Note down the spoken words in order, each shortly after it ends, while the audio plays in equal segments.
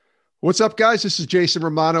What's up, guys? This is Jason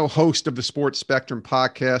Romano, host of the Sports Spectrum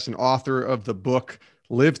podcast and author of the book,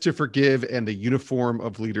 Live to Forgive and the Uniform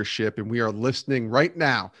of Leadership. And we are listening right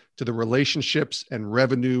now to the Relationships and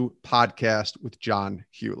Revenue podcast with John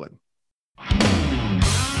Hewlin.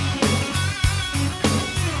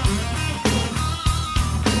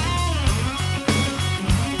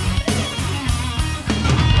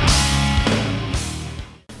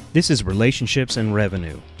 This is Relationships and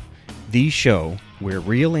Revenue, the show where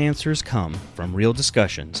real answers come from real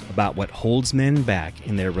discussions about what holds men back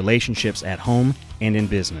in their relationships at home and in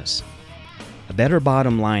business. A better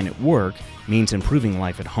bottom line at work means improving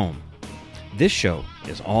life at home. This show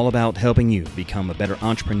is all about helping you become a better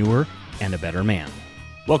entrepreneur and a better man.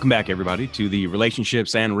 Welcome back, everybody, to the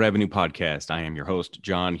Relationships and Revenue podcast. I am your host,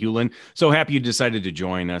 John Hewlin. So happy you decided to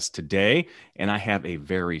join us today, and I have a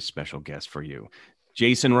very special guest for you.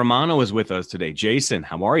 Jason Romano is with us today. Jason,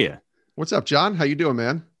 how are you? What's up, John? How you doing,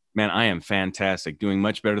 man? Man, I am fantastic, doing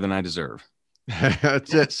much better than I deserve.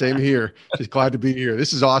 That's it. Same here. Just glad to be here.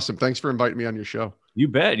 This is awesome. Thanks for inviting me on your show. You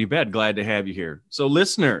bet. You bet. Glad to have you here. So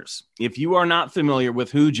listeners, if you are not familiar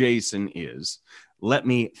with who Jason is, let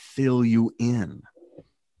me fill you in.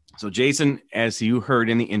 So Jason, as you heard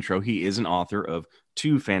in the intro, he is an author of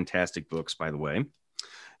 2 fantastic books, by the way.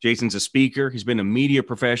 Jason's a speaker. He's been a media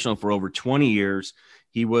professional for over 20 years.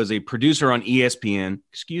 He was a producer on ESPN,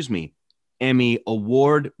 Emmy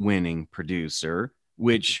award-winning producer,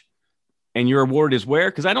 and your award is where?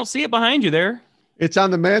 Because I don't see it behind you there. It's on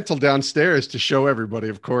the mantle downstairs to show everybody,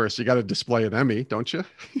 of course. You got to display an Emmy, don't you?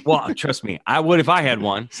 Well, trust me, I would if I had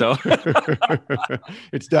one. So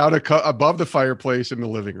it's down above the fireplace in the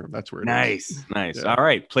living room. That's where it is. Nice. Yeah. All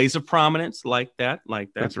right. Place of prominence like that.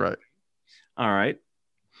 That's right. All right.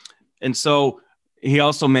 And so he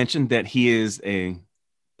also mentioned that he is a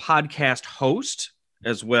podcast host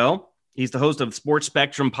as well. He's the host of the Sports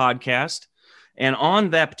Spectrum podcast. And on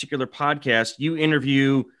that particular podcast, you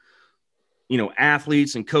interview,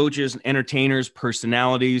 athletes and coaches and entertainers,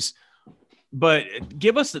 personalities. But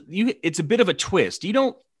it's a bit of a twist. You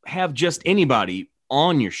don't have just anybody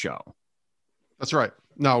on your show. That's right.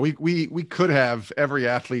 No, we could have every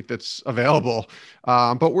athlete that's available,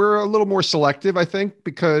 but we're a little more selective, I think,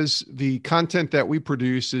 because the content that we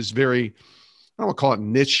produce is very, I don't want to call it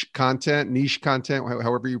niche content,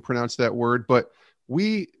 however you pronounce that word, but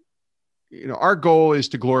our goal is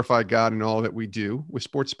to glorify God in all that we do with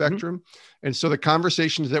Sports Spectrum. Mm-hmm. And so the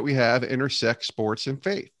conversations that we have intersect sports and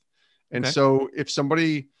faith. And so if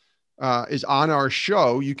somebody is on our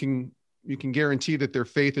show, you can guarantee that their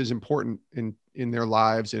faith is important in their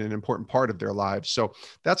lives and an important part of their lives. So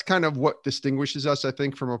that's kind of what distinguishes us, I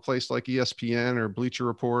think, from a place like ESPN or Bleacher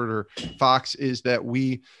Report or Fox, is that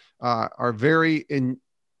we are very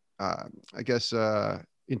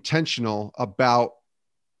intentional about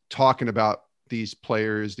talking about these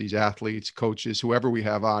players, these athletes, coaches, whoever we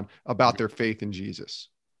have on, about their faith in Jesus.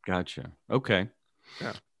 Gotcha. Okay.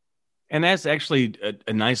 Yeah. And that's actually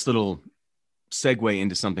a nice little segue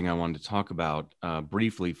into something I wanted to talk about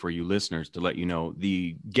briefly for you listeners, to let you know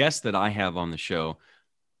the guests that I have on the show,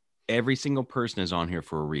 every single person is on here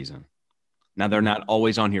for a reason. Now, they're not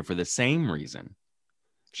always on here for the same reason.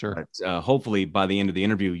 Sure. But hopefully by the end of the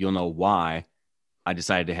interview, you'll know why I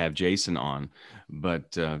decided to have Jason on.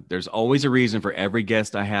 But there's always a reason for every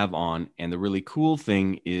guest I have on. And the really cool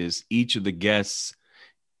thing is each of the guests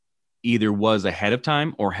either was ahead of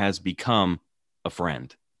time or has become a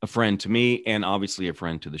friend to me, and obviously a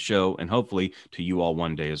friend to the show, and hopefully to you all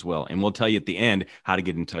one day as well. And we'll tell you at the end how to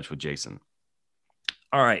get in touch with Jason.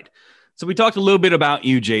 All right. So we talked a little bit about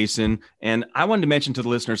you, Jason, and I wanted to mention to the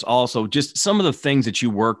listeners also just some of the things that you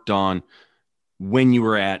worked on when you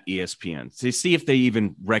were at ESPN, to see if they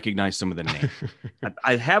even recognize some of the names.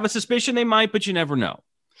 I have a suspicion they might, but you never know.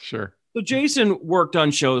 Sure. So Jason worked on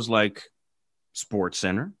shows like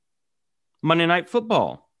SportsCenter, Monday Night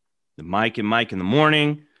Football, the Mike and Mike in the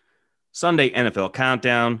Morning, Sunday NFL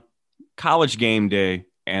Countdown, College Game Day,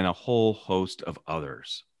 and a whole host of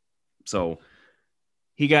others. So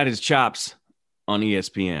he got his chops on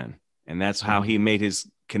ESPN, and that's how he made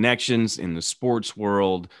his connections in the sports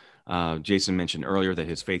world. Jason mentioned earlier that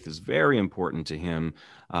his faith is very important to him.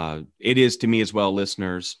 It is to me as well,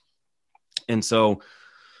 listeners. And so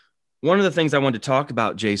one of the things I wanted to talk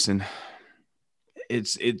about, Jason,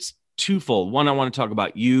 it's twofold. One, I want to talk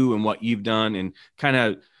about you and what you've done, and kind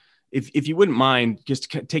of, if you wouldn't mind, just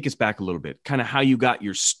take us back a little bit, kind of how you got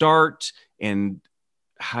your start and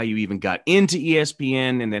how you even got into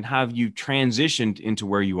ESPN, and then how you transitioned into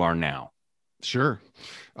where you are now. Sure.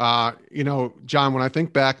 John, when I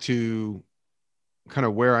think back to kind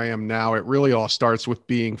of where I am now, it really all starts with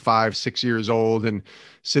being 5, 6 years old and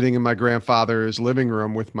sitting in my grandfather's living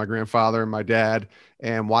room with my grandfather and my dad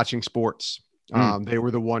and watching sports. They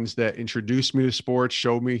were the ones that introduced me to sports,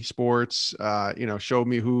 showed me sports, showed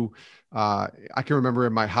me who I can remember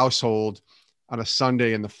in my household on a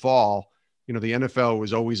Sunday in the fall, the NFL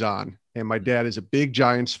was always on. And my dad is a big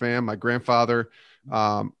Giants fan. My grandfather,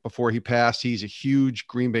 before he passed, he's a huge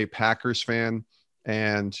Green Bay Packers fan.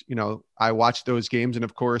 And, I watched those games. And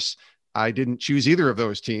of course, I didn't choose either of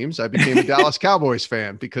those teams. I became a Dallas Cowboys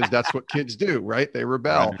fan because that's what kids do, right? They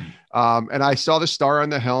rebel. Right. And I saw the star on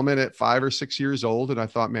the helmet at 5 or 6 years old. And I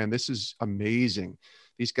thought, man, this is amazing.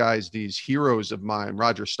 These guys, these heroes of mine,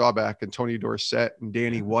 Roger Staubach and Tony Dorsett and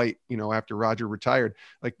Danny White, after Roger retired,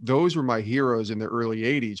 like those were my heroes in the early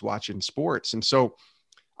 80s watching sports. And so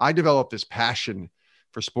I developed this passion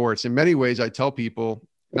for sports. In many ways, I tell people,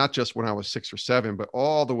 not just when I was 6 or 7, but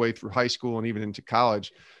all the way through high school and even into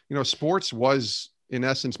college, sports was in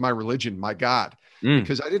essence my religion, my God,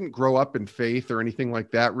 because I didn't grow up in faith or anything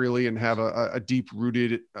like that really, and have a deep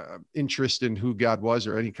rooted interest in who God was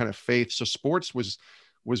or any kind of faith. So sports was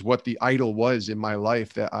what the idol was in my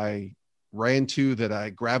life that I ran to, that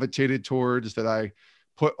I gravitated towards, that I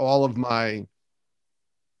put all of my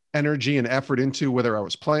energy and effort into, whether I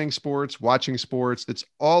was playing sports, watching sports. That's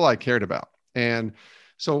all I cared about. And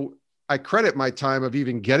so I credit my time of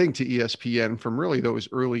even getting to ESPN from really those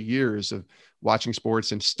early years of watching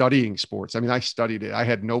sports and studying sports. I mean, I studied it. I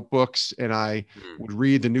had notebooks and I would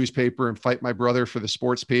read the newspaper and fight my brother for the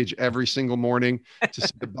sports page every single morning to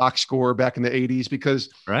see the box score back in the 80s, because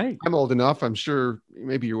I'm old enough. I'm sure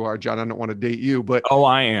maybe you are, John. I don't want to date you, but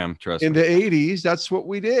I am. Trust me. In the 80s, that's what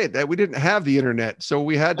we did. That we didn't have the internet. So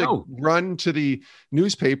we had to run to the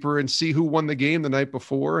newspaper and see who won the game the night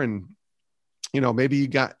before. And maybe you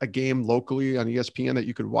got a game locally on ESPN that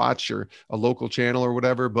you could watch, or a local channel or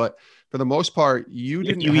whatever. But for the most part, you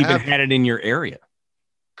even had it in your area.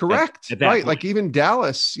 Correct. At right. Point. Like even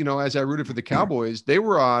Dallas, as I rooted for the Cowboys, they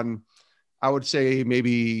were on, I would say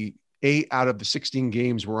maybe 8 out of the 16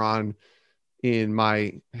 games were on in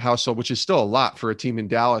my household, which is still a lot for a team in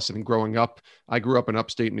Dallas. And growing up, I grew up in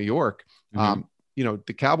upstate New York.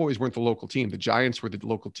 The Cowboys weren't the local team. The Giants were the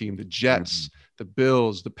local team, the Jets, the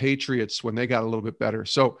Bills, the Patriots, when they got a little bit better.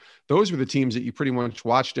 So those were the teams that you pretty much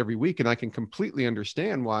watched every week. And I can completely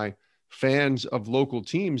understand why fans of local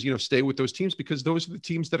teams, stay with those teams, because those are the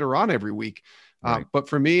teams that are on every week. But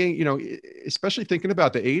for me, especially thinking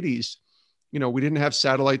about the 80s, we didn't have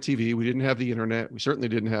satellite TV. We didn't have the internet. We certainly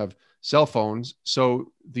didn't have cell phones.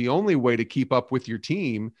 So the only way to keep up with your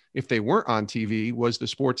team, if they weren't on TV, was the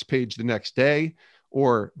sports page the next day,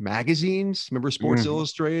 or magazines. Remember Sports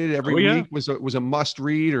Illustrated every week was a must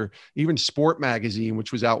read, or even Sport Magazine,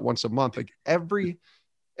 which was out once a month. Like every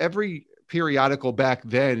periodical back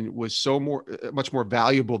then was much more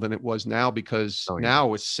valuable than it was now, because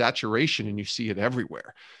now it's saturation and you see it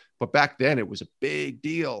everywhere. But back then it was a big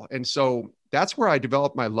deal. And so that's where I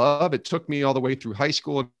developed my love. It took me all the way through high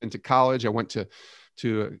school and into college. I went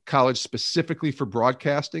to college specifically for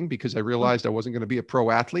broadcasting because I realized I wasn't going to be a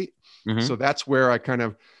pro athlete. So that's where I kind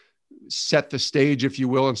of set the stage, if you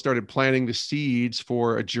will, and started planting the seeds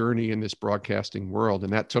for a journey in this broadcasting world.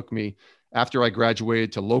 And that took me, after I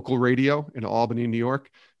graduated, to local radio in Albany, New York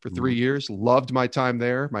for 3 years. Loved my time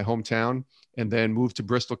there, my hometown, and then moved to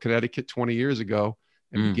Bristol, Connecticut 20 years ago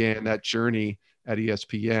and began that journey at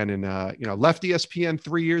ESPN. And, left ESPN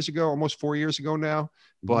 3 years ago, almost 4 years ago now,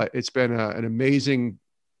 but it's been an amazing,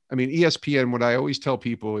 ESPN, what I always tell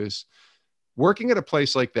people is working at a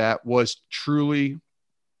place like that was truly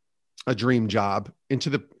a dream job.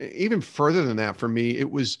 Even further than that, for me,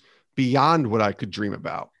 it was beyond what I could dream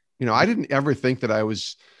about. I didn't ever think that I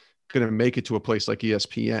was going to make it to a place like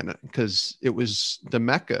ESPN, because it was the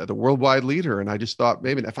Mecca, the worldwide leader. And I just thought,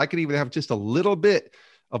 maybe if I could even have just a little bit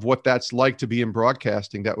of what that's like to be in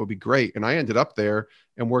broadcasting, that would be great. And I ended up there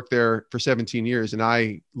and worked there for 17 years. And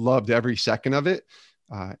I loved every second of it.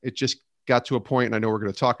 It just got to a point, and I know we're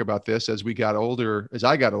going to talk about this as I got older,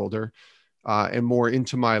 and more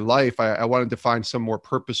into my life, I wanted to find some more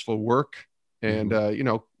purposeful work. And,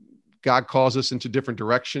 God calls us into different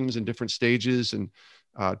directions and different stages and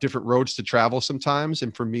different roads to travel sometimes.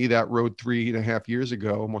 And for me, that road 3.5 years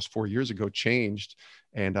ago, almost 4 years ago, changed.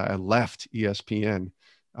 And I left ESPN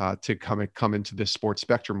to come into this sports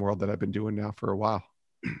spectrum world that I've been doing now for a while.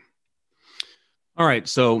 All right.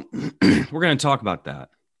 So we're going to talk about that,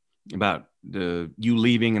 about you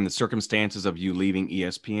leaving and the circumstances of you leaving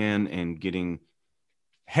ESPN and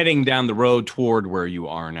heading down the road toward where you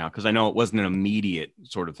are now, because I know it wasn't an immediate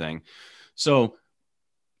sort of thing. So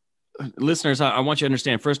listeners, I want you to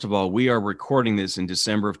understand, first of all, we are recording this in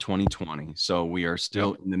December of 2020. So we are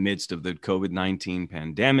still in the midst of the COVID-19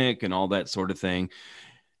 pandemic and all that sort of thing.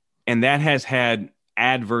 And that has had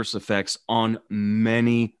adverse effects on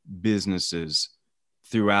many businesses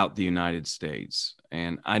throughout the United States.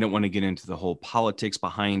 And I don't want to get into the whole politics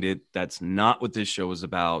behind it. That's not what this show is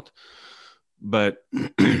about. But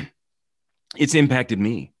it's impacted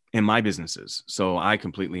me and my businesses. So I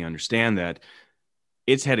completely understand that.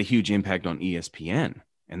 It's had a huge impact on ESPN,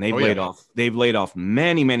 and they've laid off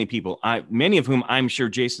many people, many of whom I'm sure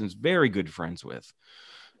Jason's very good friends with.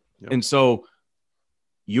 Yep. And so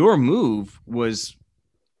your move was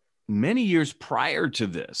many years prior to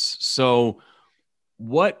this. So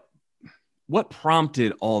what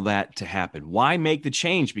prompted all that to happen? Why make the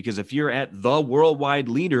change? Because if you're at the worldwide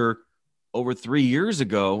leader over 3 years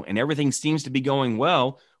ago and everything seems to be going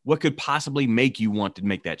well, what could possibly make you want to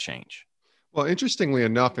make that change? Well, interestingly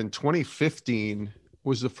enough, in 2015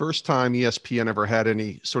 was the first time ESPN ever had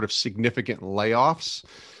any sort of significant layoffs.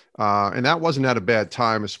 And that wasn't at a bad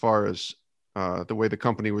time as far as the way the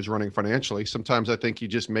company was running financially. Sometimes I think you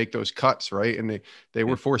just make those cuts, right? And they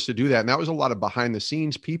were forced to do that. And that was a lot of behind the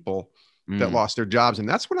scenes people that lost their jobs. And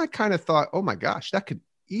that's when I kind of thought, oh my gosh, that could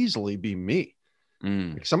easily be me.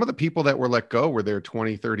 Like some of the people that were let go were there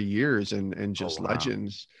 20, 30 years and just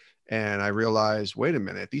legends. And I realized, wait a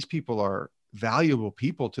minute, these people are valuable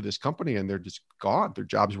people to this company and they're just gone. Their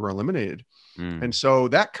jobs were eliminated. And so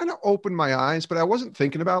that kind of opened my eyes, but I wasn't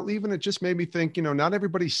thinking about leaving. It just made me think, not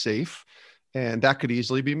everybody's safe, and that could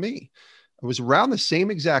easily be me. It was around the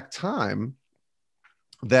same exact time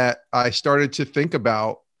that I started to think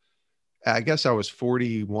about, I guess I was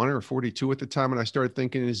 41 or 42 at the time. And I started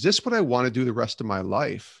thinking, is this what I want to do the rest of my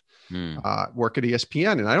life? Work at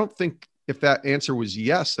ESPN. And I don't think if that answer was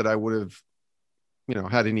yes, that I would have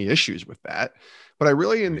had any issues with that. But I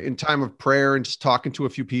really, in time of prayer and just talking to a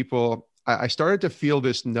few people, I started to feel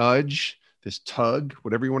this nudge, this tug,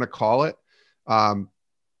 whatever you want to call it,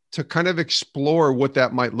 to kind of explore what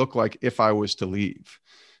that might look like if I was to leave.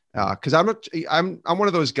 Because I'm one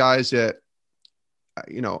of those guys that,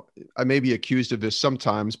 I may be accused of this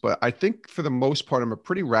sometimes, but I think for the most part, I'm a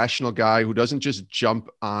pretty rational guy who doesn't just jump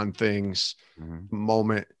on things the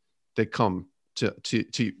moment they come to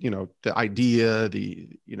the idea,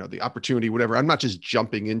 the opportunity, whatever. I'm not just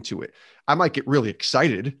jumping into it. I might get really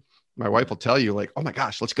excited. My wife will tell you, like, oh my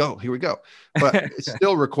gosh, let's go. Here we go. But it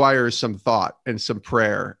still requires some thought and some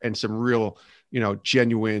prayer and some real,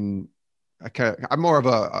 genuine. I'm more of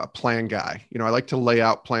a plan guy. I like to lay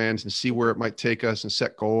out plans and see where it might take us and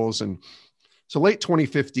set goals. And so late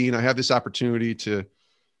 2015, I had this opportunity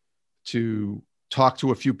to talk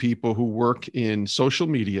to a few people who work in social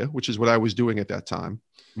media, which is what I was doing at that time,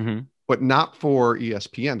 but not for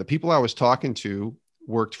ESPN. The people I was talking to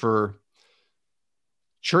worked for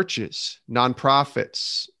churches,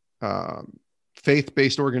 nonprofits,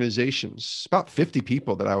 faith-based organizations, about 50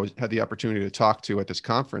 people that I had the opportunity to talk to at this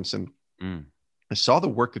conference. And I saw the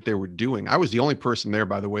work that they were doing. I was the only person there,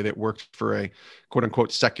 by the way, that worked for a quote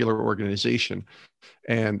unquote secular organization.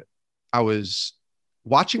 And I was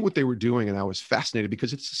watching what they were doing and I was fascinated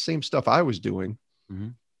because it's the same stuff I was doing,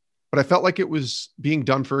 but I felt like it was being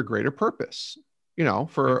done for a greater purpose,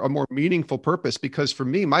 for a more meaningful purpose. Because for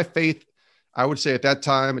me, my faith, I would say at that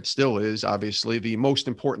time, it still is obviously the most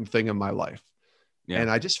important thing in my life. Yeah.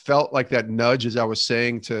 And I just felt like that nudge, as I was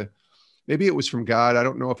saying, to maybe it was from God. I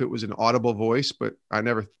don't know if it was an audible voice, but I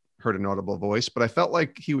never heard an audible voice, but I felt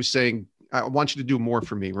like he was saying, I want you to do more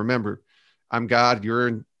for me. Remember, I'm God.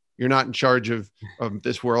 You're not in charge of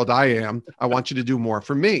this world. I am. I want you to do more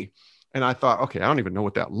for me. And I thought, okay, I don't even know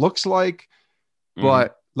what that looks like,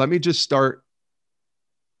 but let me just start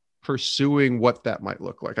pursuing what that might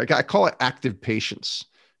look like. I call it active patience,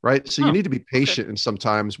 right? So you need to be patient and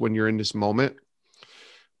sometimes when you're in this moment,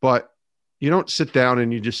 but you don't sit down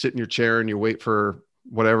and you just sit in your chair and you wait for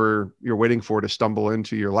whatever you're waiting for to stumble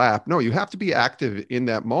into your lap. No, you have to be active in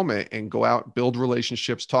that moment and go out, build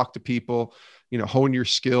relationships, talk to people, hone your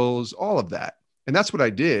skills, all of that. And that's what I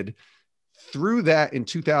did through that in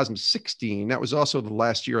 2016. That was also the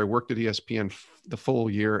last year I worked at ESPN the full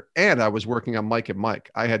year. And I was working on Mike and Mike.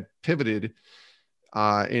 I had pivoted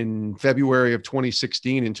in February of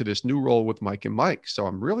 2016 into this new role with Mike and Mike. So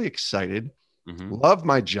I'm really excited. Love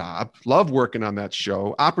my job, love working on that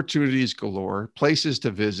show, opportunities galore, places to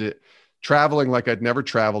visit, traveling like I'd never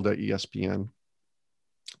traveled at ESPN.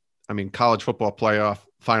 I mean, college football playoff,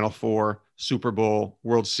 Final Four, Super Bowl,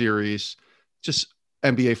 World Series, just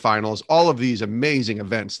NBA finals, all of these amazing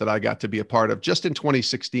events that I got to be a part of just in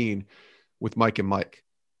 2016 with Mike and Mike.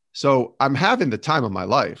 So I'm having the time of my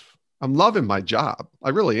life. I'm loving my job. I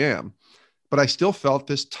really am. But I still felt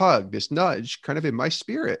this tug, this nudge kind of in my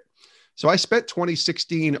spirit. So I spent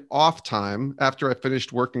 2016 off time after I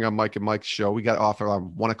finished working on Mike and Mike's show. We got off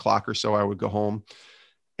around 1:00 or so. I would go home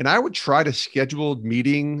and I would try to schedule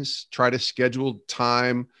meetings, try to schedule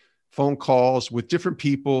time, phone calls with different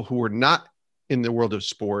people who were not in the world of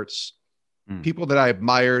sports, people that I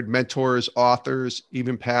admired, mentors, authors,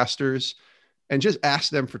 even pastors, and just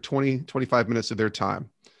ask them for 20, 25 minutes of their time.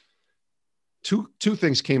 Two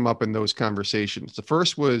things came up in those conversations. The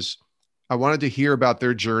first was I wanted to hear about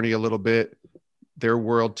their journey a little bit, their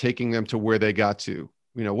world, taking them to where they got to.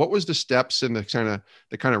 You know, what was the steps and the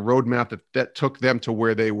kind of roadmap that took them to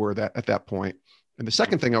where they were at that point. And the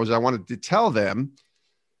second thing I wanted to tell them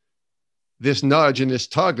this nudge and this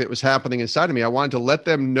tug that was happening inside of me. I wanted to let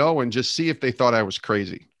them know and just see if they thought I was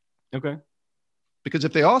crazy. Okay. Because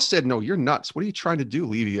if they all said, no, you're nuts, what are you trying to do?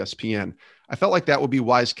 Leave ESPN. I felt like that would be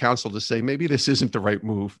wise counsel to say, maybe this isn't the right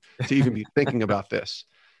move to even be thinking about this.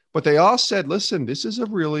 But they all said, listen, this is a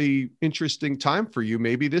really interesting time for you.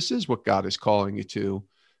 Maybe this is what God is calling you to,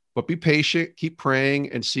 but be patient, keep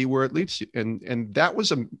praying and see where it leads you. And that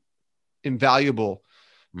was invaluable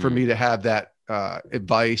for me to have that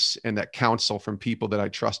advice and that counsel from people that I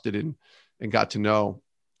trusted in and got to know.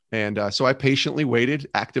 And so I patiently waited,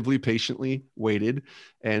 actively, patiently waited,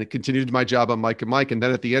 and continued my job on Mike and Mike. And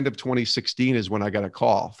then at the end of 2016 is when I got a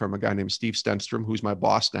call from a guy named Steve Stenstrom, who's my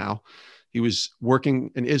boss now. He was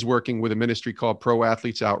working and is working with a ministry called Pro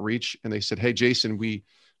Athletes Outreach. And they said, hey, Jason, we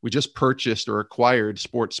just purchased or acquired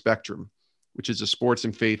Sports Spectrum, which is a sports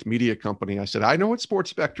and faith media company. I said, I know what Sports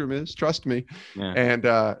Spectrum is. Trust me. Yeah.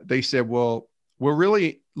 And they said, well, we're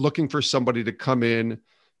really looking for somebody to come in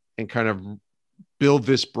and kind of build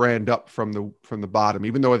this brand up from the bottom.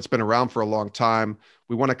 Even though it's been around for a long time,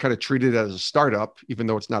 we want to kind of treat it as a startup, even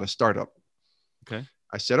though it's not a startup. Okay.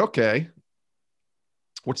 I said, okay.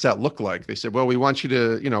 What's that look like? They said, well, we want you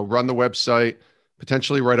to, run the website,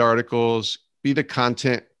 potentially write articles, be the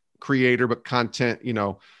content creator, but content,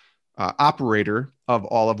 operator of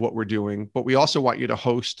all of what we're doing. But we also want you to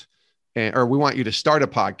host or we want you to start a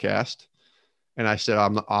podcast. And I said,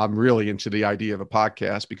 I'm really into the idea of a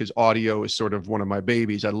podcast because audio is sort of one of my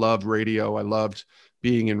babies. I loved radio. I loved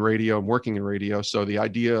being in radio and working in radio. So the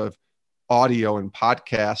idea of audio and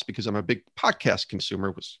podcasts, because I'm a big podcast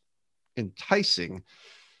consumer, was enticing.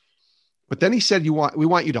 But then he said, we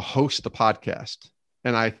want you to host the podcast.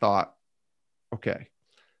 And I thought, okay,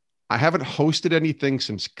 I haven't hosted anything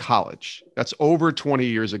since college. That's over 20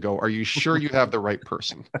 years ago. Are you sure you have the right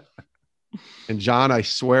person? And John, I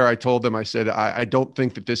swear I told them, I said, I don't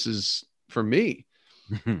think that this is for me.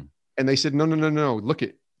 And they said, no. Look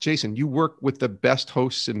at Jason, you work with the best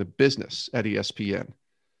hosts in the business at ESPN.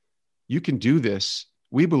 You can do this.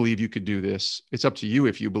 We believe you could do this. It's up to you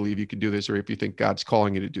if you believe you could do this or if you think God's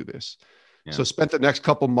calling you to do this. Yeah. So spent the next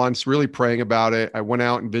couple months really praying about it. I went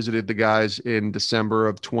out and visited the guys in December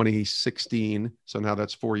of 2016. So now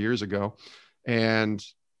that's 4 years ago. And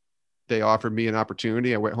they offered me an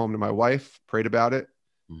opportunity. I went home to my wife, prayed about it,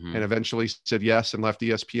 and eventually said yes and left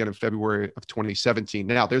ESPN in February of 2017.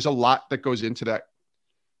 Now, there's a lot that goes into that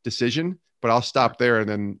decision, but I'll stop there. And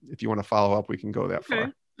then if you want to follow up, we can go that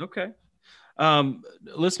far. Okay.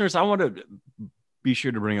 Listeners, I want to be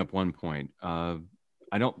sure to bring up one point.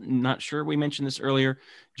 Not sure we mentioned this earlier.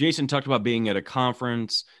 Jason talked about being at a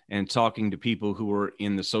conference and talking to people who were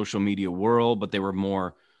in the social media world, but they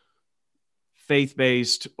were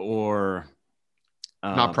faith-based or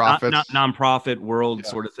nonprofit world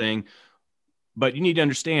sort of thing. But you need to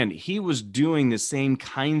understand, he was doing the same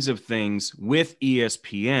kinds of things with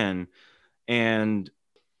ESPN. And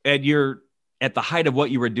at the height of what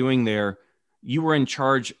you were doing there, you were in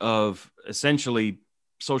charge of essentially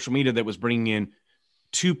social media that was bringing in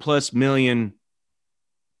 2+ million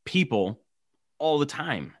people all the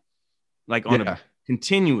time, like on a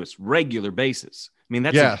continuous, regular basis. I mean,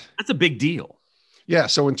 that's a big deal. Yeah.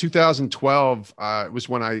 So in 2012, it was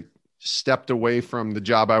when I stepped away from the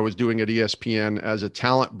job I was doing at ESPN as a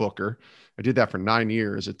talent booker. I did that for 9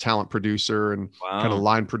 years, a talent producer and kind of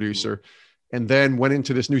line producer, and then went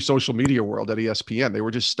into this new social media world at ESPN. They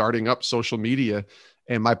were just starting up social media.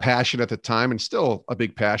 And my passion at the time, and still a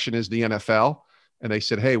big passion, is the NFL. And they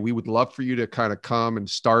said, hey, we would love for you to kind of come and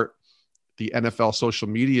start the NFL social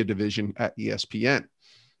media division at ESPN.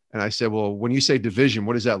 And I said, well, when you say division,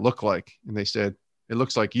 what does that look like? And they said, it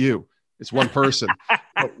looks like you. It's one person.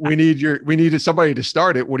 But we needed somebody to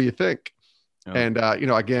start it. What do you think? Oh. And,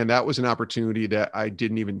 again, that was an opportunity that I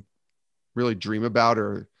didn't even really dream about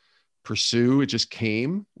or pursue. It just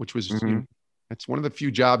came, which was It's one of the few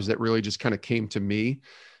jobs that really just kind of came to me.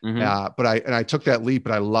 Mhm. But I took that leap,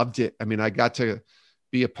 but I loved it. I mean, I got to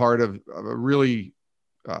be a part of a really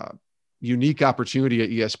unique opportunity at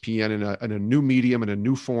ESPN in a new medium and a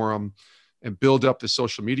new forum, and build up the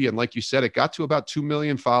social media. And like you said, it got to about 2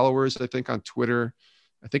 million followers, I think, on Twitter.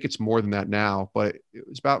 I think it's more than that now, but it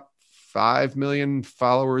was about 5 million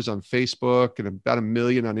followers on Facebook and about 1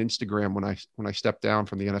 million on Instagram when I stepped down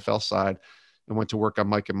from the NFL side and went to work on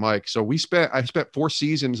Mike and Mike. So I spent 4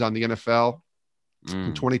 seasons on the NFL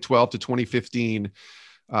from 2012 to 2015.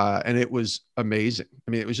 And it was amazing.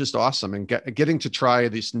 I mean, it was just awesome. And getting to try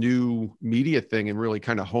this new media thing and really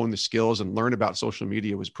kind of hone the skills and learn about social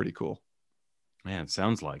media was pretty cool. Man,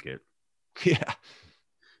 sounds like it. Yeah.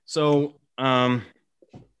 So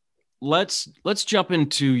let's jump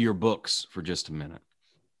into your books for just a minute.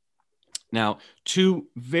 Now, 2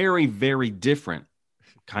 very, very different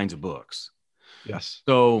kinds of books. Yes.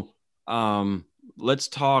 So let's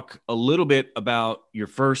talk a little bit about your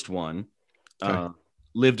first one, Okay.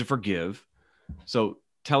 Live to Forgive. So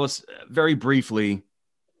tell us very briefly,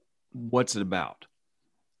 what's it about?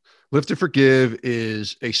 Live to Forgive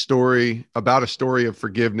is a story of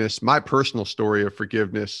forgiveness, my personal story of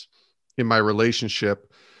forgiveness in my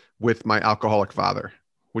relationship with my alcoholic father,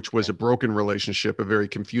 which was a broken relationship, a very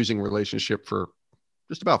confusing relationship for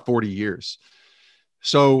just about 40 years.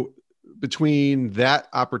 So between that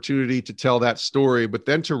opportunity to tell that story, but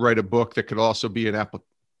then to write a book that could also be an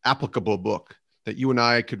applicable book that you and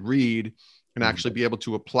I could read and actually be able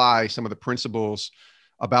to apply some of the principles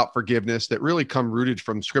about forgiveness that really come rooted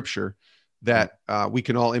from scripture that we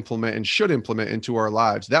can all implement and should implement into our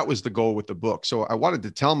lives. That was the goal with the book. So I wanted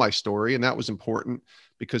to tell my story, and that was important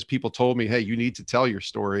because people told me, hey, you need to tell your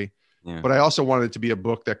story. Yeah. But I also wanted it to be a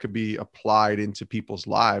book that could be applied into people's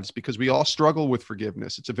lives because we all struggle with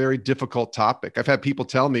forgiveness. It's a very difficult topic. I've had people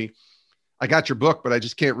tell me, I got your book, but I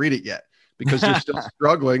just can't read it yet because they're still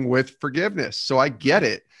struggling with forgiveness. So I get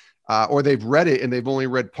it. Or they've read it and they've only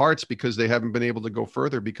read parts because they haven't been able to go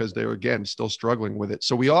further because they're, again, still struggling with it.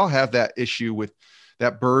 So we all have that issue with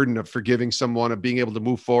that burden of forgiving someone, of being able to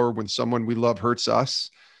move forward when someone we love hurts us.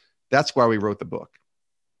 That's why we wrote the book.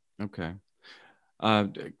 Okay. A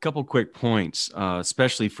couple quick points,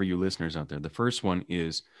 especially for you listeners out there. The first one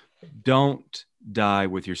is don't die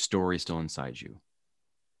with your story still inside you.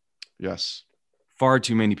 Yes. Far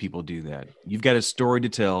too many people do that. You've got a story to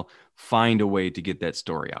tell. Find a way to get that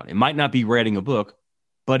story out. It might not be writing a book,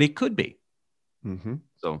 but it could be. Mm-hmm.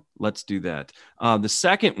 So let's do that. The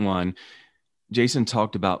second one, Jason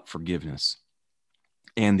talked about forgiveness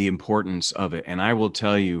and the importance of it. And I will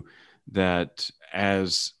tell you that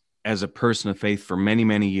as a person of faith for many,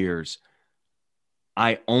 many years,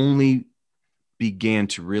 I only began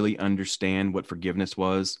to really understand what forgiveness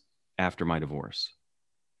was after my divorce.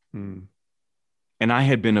 Mm. And I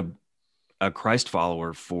had been a Christ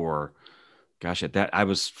follower for, gosh, I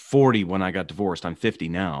was 40 when I got divorced. I'm 50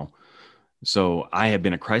 now. So I had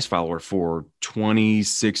been a Christ follower for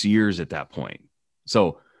 26 years at that point.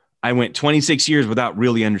 So I went 26 years without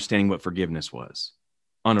really understanding what forgiveness was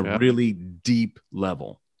on a really deep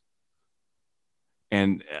level.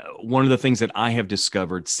 And one of the things that I have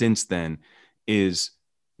discovered since then is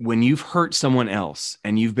when you've hurt someone else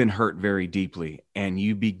and you've been hurt very deeply and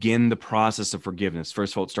you begin the process of forgiveness,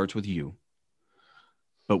 first of all, it starts with you.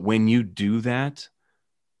 But when you do that,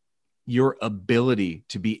 your ability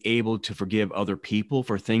to be able to forgive other people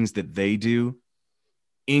for things that they do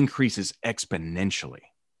increases exponentially.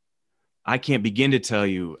 I can't begin to tell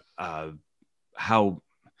you how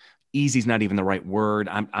easy is not even the right word.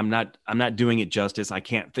 I'm not doing it justice. I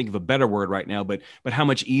can't think of a better word right now, but how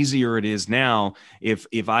much easier it is now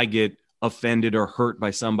if I get offended or hurt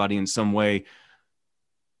by somebody in some way.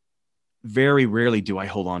 Very rarely do I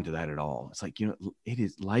hold on to that at all. It's like,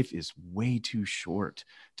 life is way too short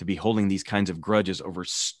to be holding these kinds of grudges over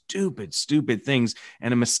stupid things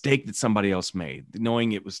and a mistake that somebody else made,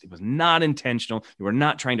 knowing it was not intentional. They were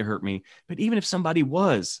not trying to hurt me. But even if somebody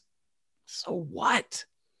was, so what?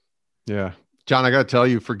 Yeah. John, I got to tell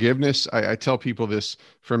you, forgiveness, I tell people this,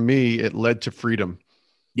 for me, it led to freedom.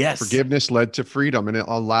 Yes. Forgiveness led to freedom, and it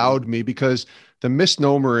allowed me, because the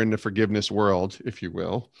misnomer in the forgiveness world, if you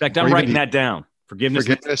will. In fact, I'm writing that down. Forgiveness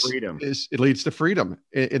leads to freedom. It leads to freedom.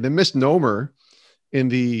 In the misnomer in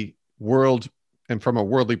the world, and from a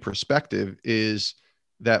worldly perspective, is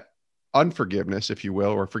that unforgiveness, if you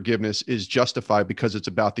will, or forgiveness is justified because it's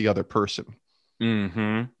about the other person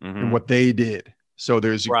and what they did. So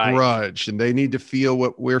there's a grudge, and they need to feel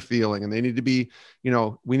what we're feeling, and they need to be,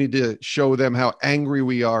 we need to show them how angry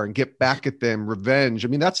we are and get back at them, revenge. I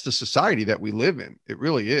mean, that's the society that we live in. It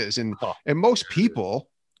really is. And most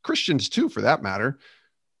people Christians too, for that matter,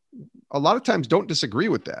 a lot of times don't disagree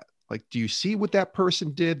with that. Like, do you see what that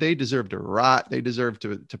person did? They deserve to rot. They deserve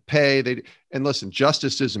to pay. And listen,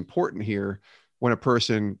 justice is important here when a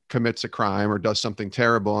person commits a crime or does something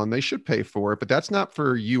terrible, and they should pay for it. But that's not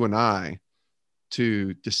for you and I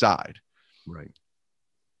to decide. Right.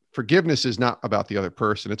 Forgiveness is not about the other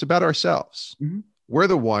person. It's about ourselves. Mm-hmm. We're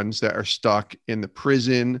the ones that are stuck in the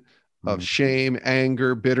prison of shame,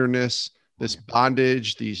 anger, bitterness, this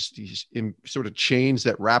bondage, these sort of chains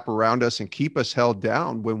that wrap around us and keep us held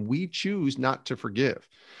down when we choose not to forgive.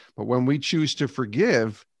 But when we choose to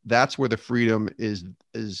forgive, that's where the freedom is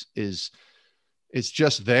it's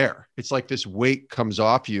just there. It's like this weight comes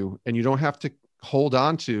off you and you don't have to hold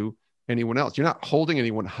on to anyone else. You're not holding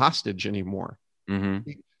anyone hostage anymore.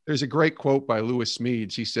 Mm-hmm. There's a great quote by Lewis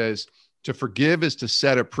Smedes. He says, "To forgive is to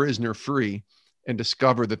set a prisoner free and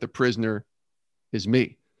discover that the prisoner is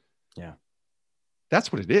me." Yeah.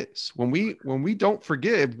 That's what it is. When we don't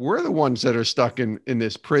forgive, we're the ones that are stuck in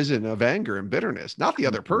this prison of anger and bitterness, not the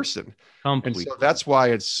other person. Completely. And so that's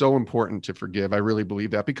why it's so important to forgive. I really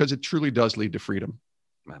believe that, because it truly does lead to freedom.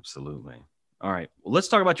 Absolutely. All right. Well, let's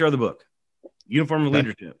talk about your other book, Uniform of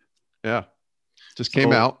Leadership. Yeah. Just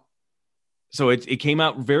came out. So it came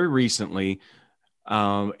out very recently.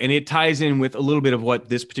 And it ties in with a little bit of what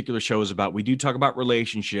this particular show is about. We do talk about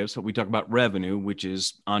relationships, but we talk about revenue, which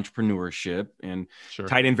is entrepreneurship, and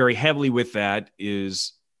tied in very heavily with that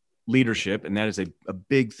is leadership. And that is a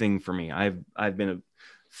big thing for me. I've been a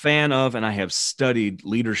fan of, and I have studied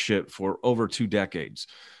leadership for over 2 decades.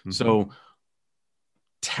 Mm-hmm. So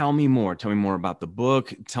tell me more about the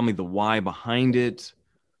book. Tell me the why behind it.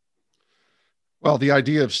 Well, the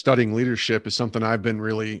idea of studying leadership is something I've been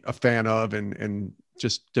really a fan of and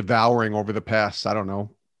just devouring over the past,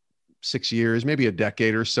 6 years, maybe a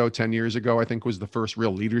decade or so. 10 years ago, I think, was the first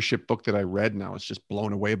real leadership book that I read, and I was just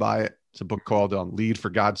blown away by it. It's a book called Lead for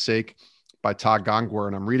God's Sake by Todd Gongwer,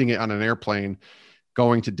 and I'm reading it on an airplane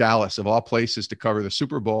going to Dallas, of all places, to cover the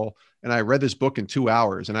Super Bowl. And I read this book in 2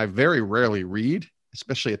 hours, and I very rarely read,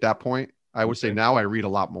 especially at that point. I would say now I read a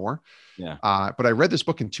lot more. Yeah. But I read this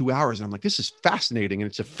book in 2 hours and I'm like, this is fascinating. And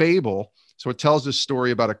it's a fable. So it tells this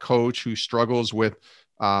story about a coach who struggles with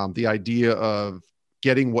the idea of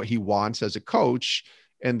getting what he wants as a coach.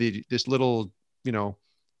 And this little,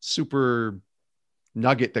 super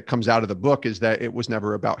nugget that comes out of the book is that it was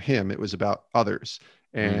never about him. It was about others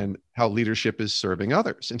and how leadership is serving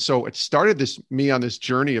others. And so it started me on this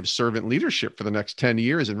journey of servant leadership for the next 10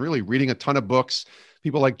 years and really reading a ton of books,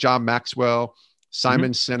 people like John Maxwell,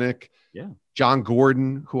 Simon Sinek, John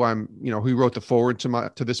Gordon, who who wrote the foreword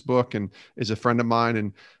to this book and is a friend of mine.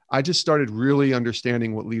 And I just started really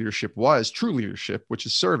understanding what leadership was, true leadership, which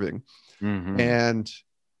is serving. Mm-hmm. And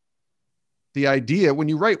the idea, when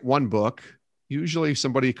you write one book, usually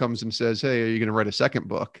somebody comes and says, "Hey, are you going to write a second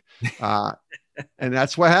book?" And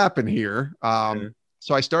that's what happened here.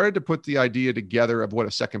 So I started to put the idea together of what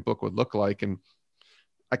a second book would look like. And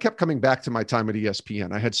I kept coming back to my time at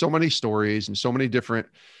ESPN. I had so many stories and so many different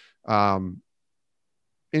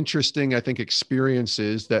interesting, I think,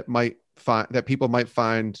 experiences that people might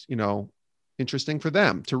find, interesting for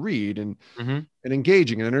them to read and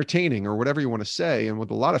engaging and entertaining, or whatever you want to say. And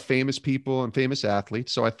with a lot of famous people and famous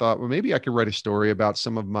athletes. So I thought, well, maybe I could write a story about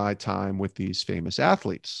some of my time with these famous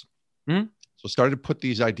athletes. Mm-hmm. So started to put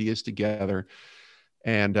these ideas together.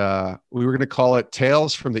 And we were going to call it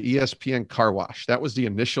Tales from the ESPN Car Wash. That was the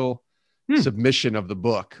initial submission of the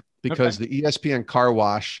book, because the ESPN Car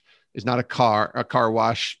Wash is not a car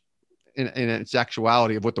wash in its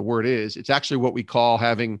actuality of what the word is. It's actually what we call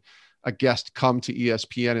having a guest come to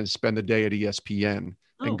ESPN and spend the day at ESPN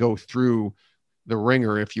and go through the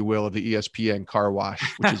ringer, if you will, of the ESPN Car Wash,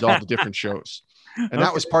 which is all the different shows. And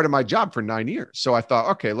that was part of my job for 9 years. So I thought,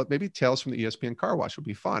 okay, look, maybe Tales from the ESPN Car Wash would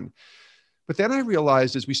be fun. But then I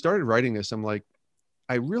realized as we started writing this, I'm like,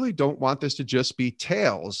 I really don't want this to just be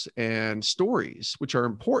tales and stories, which are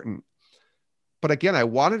important. But again, I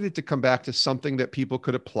wanted it to come back to something that people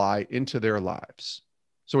could apply into their lives.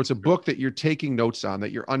 So it's a book that you're taking notes on,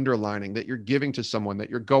 that you're underlining, that you're giving to someone, that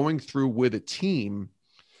you're going through with a team.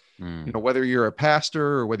 Whether you're a pastor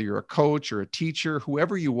or whether you're a coach or a teacher,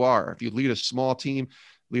 whoever you are, if you lead a small team,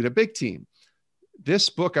 lead a big team. This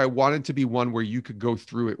book, I wanted to be one where you could go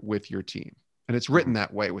through it with your team. And it's written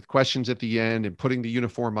that way, with questions at the end and putting the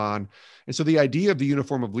uniform on. And so the idea of the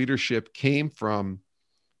uniform of leadership came from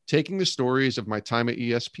taking the stories of my time at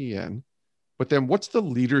ESPN, but then what's the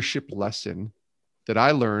leadership lesson that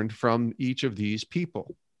I learned from each of these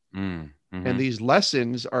people? And these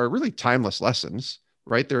lessons are really timeless lessons,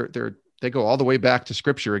 right? They're They go all the way back to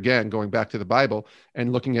scripture again, going back to the Bible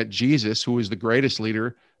and looking at Jesus, who is the greatest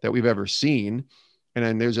leader that we've ever seen. And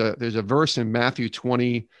then there's a verse in Matthew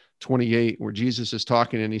 20:28 where Jesus is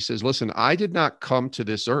talking and he says, listen, I did not come to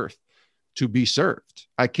this earth to be served.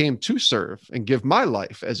 I came to serve and give my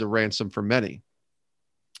life as a ransom for many.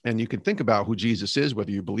 And you can think about who Jesus is,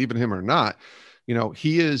 whether you believe in him or not. You know,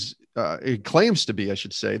 he is, he claims to be, I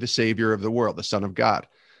should say, the savior of the world, the Son of God.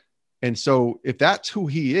 And so if that's who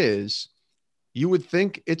he is, you would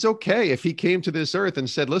think it's okay if he came to this earth and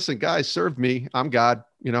said, listen, guys, serve me. I'm God.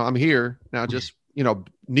 You know, I'm here. Now just, you know,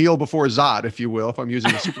 kneel before Zod, if you will, if I'm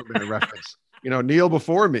using a Superman reference, you know, kneel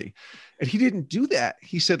before me. And he didn't do that.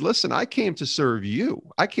 He said, listen, I came to serve you.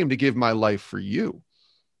 I came to give my life for you.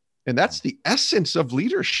 And that's the essence of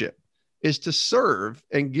leadership, is to serve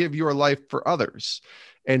and give your life for others.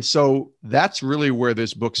 And so that's really where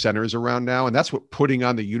this book centers around now. And that's what putting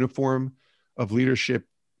on the uniform of leadership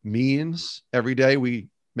means. Every day we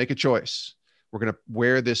make a choice. We're going to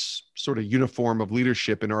wear this sort of uniform of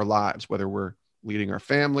leadership in our lives, whether we're leading our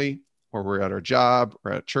family or we're at our job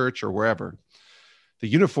or at church or wherever. The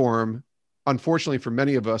uniform, unfortunately for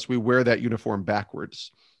many of us, we wear that uniform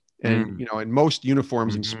backwards. And, you know, in most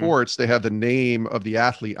uniforms in sports, they have the name of the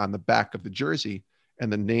athlete on the back of the jersey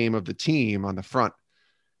and the name of the team on the front.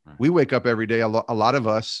 We wake up every day, a lot of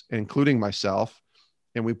us, including myself,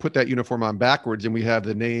 and we put that uniform on backwards and we have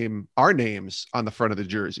our names on the front of the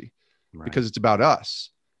jersey because it's about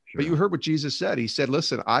us. Sure. But you heard what Jesus said. He said,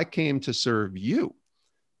 listen, I came to serve you.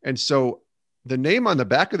 And so the name on the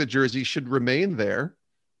back of the jersey should remain there.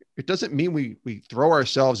 It doesn't mean we throw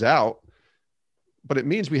ourselves out, but it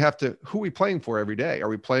means we have to, who are we playing for every day? Are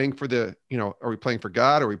we playing for are we playing for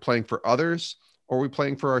God? Are we playing for others? Or are we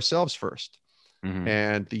playing for ourselves first? Mm-hmm.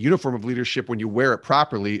 And the uniform of leadership, when you wear it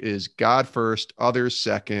properly, is God first, others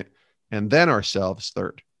second, and then ourselves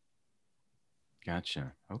third.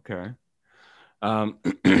 Gotcha. Okay.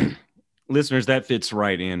 Listeners, that fits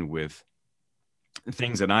right in with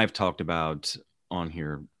things that I've talked about on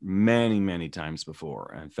here many, many times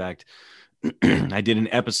before. In fact, I did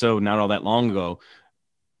an episode not all that long ago.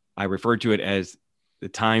 I referred to it as the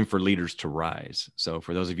time for leaders to rise. So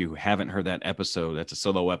for those of you who haven't heard that episode, that's a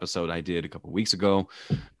solo episode I did a couple of weeks ago.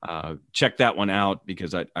 Check that one out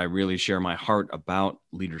because I really share my heart about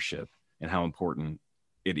leadership and how important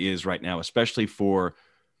it is right now, especially for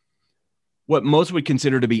what most would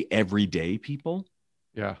consider to be everyday people.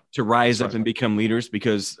 Yeah. To rise up and become leaders,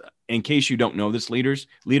 because in case you don't know this,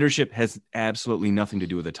 leadership has absolutely nothing to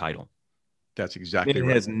do with the title. That's exactly right.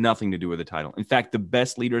 It has nothing to do with the title. In fact, the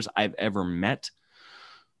best leaders I've ever met,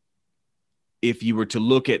 if you were to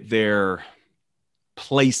look at their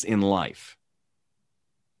place in life,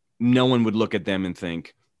 no one would look at them and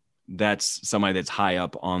think that's somebody that's high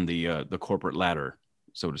up on the corporate ladder,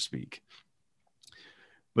 so to speak.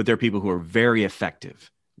 But they're people who are very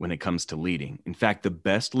effective when it comes to leading. In fact, the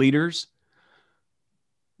best leaders,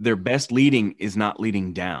 their best leading is not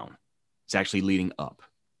leading down. It's actually leading up.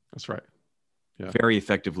 That's right. Yeah. Very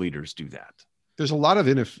effective leaders do that. There's a lot of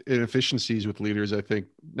inefficiencies with leaders, I think.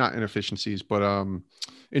 Not inefficiencies, but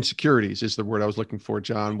insecurities is the word I was looking for,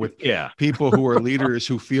 John, with people who are leaders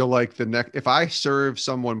who feel like if I serve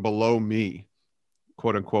someone below me,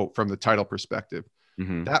 quote unquote, from the title perspective,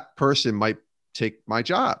 that person might take my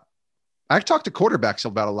job. I talk to quarterbacks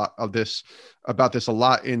about this a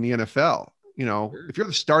lot in the NFL. You know, if you're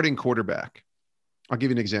the starting quarterback, I'll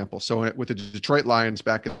give you an example. So with the Detroit Lions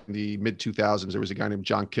back in the mid 2000s, there was a guy named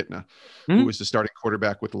Jon Kitna who was the starting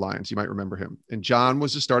quarterback with the Lions. You might remember him. And John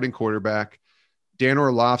was the starting quarterback. Dan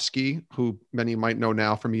Orlovsky, who many might know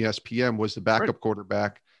now from ESPN, was the backup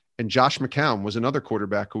quarterback. And Josh McCown was another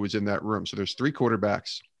quarterback who was in that room. So there's three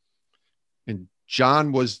quarterbacks. And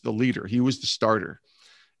John was the leader. He was the starter.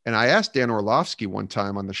 And I asked Dan Orlovsky one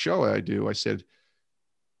time on the show I said,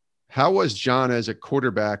 how was John as a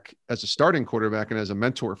quarterback, as a starting quarterback, and as a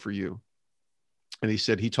mentor for you? And he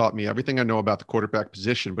said, he taught me everything I know about the quarterback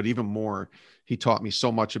position, but even more, he taught me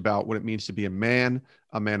so much about what it means to be a man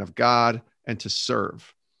of God, and to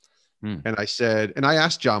serve. And I said, and I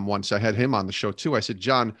asked John once, I had him on the show too. I said,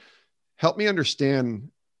 John, help me understand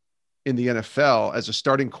in the NFL as a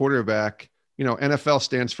starting quarterback, you know, NFL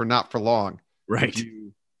stands for not for long. Right.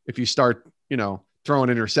 If you start, you know, throwing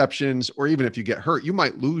interceptions, or even if you get hurt, you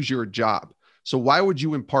might lose your job. So why would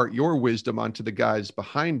you impart your wisdom onto the guys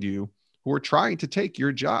behind you who are trying to take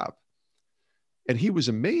your job? And he was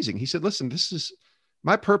amazing. He said, listen,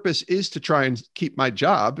 my purpose is to try and keep my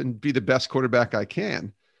job and be the best quarterback I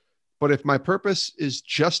can. But if my purpose is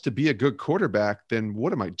just to be a good quarterback, then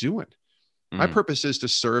what am I doing? My purpose is to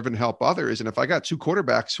serve and help others. And if I got two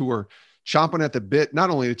quarterbacks who are chomping at the bit, not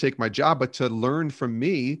only to take my job, but to learn from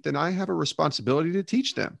me, then I have a responsibility to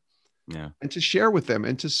teach them and to share with them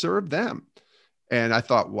and to serve them. And I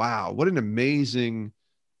thought, wow, what an amazing,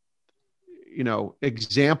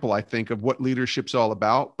 example, I think, of what leadership's all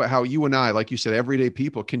about, but how you and I, like you said, everyday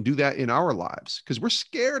people can do that in our lives, because we're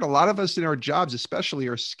scared. A lot of us in our jobs, especially,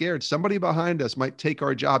 are scared somebody behind us might take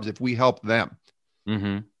our jobs if we help them.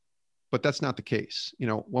 Mm-hmm. But that's not the case.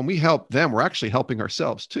 When we help them, we're actually helping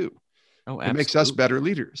ourselves too. Oh, absolutely. It makes us better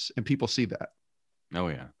leaders, and people see that. Oh,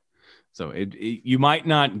 yeah. So you might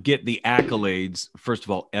not get the accolades, first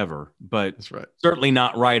of all, ever, but that's right. Certainly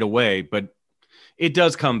not right away, but it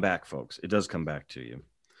does come back, folks. It does come back to you.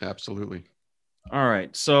 Absolutely. All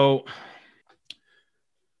right. So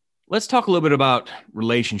let's talk a little bit about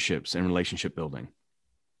relationships and relationship building.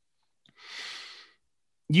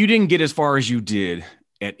 You didn't get as far as you did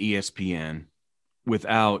at ESPN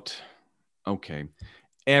without,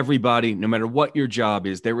 everybody, no matter what your job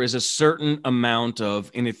is, there is a certain amount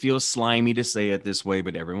of, and it feels slimy to say it this way,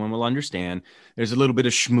 but everyone will understand, there's a little bit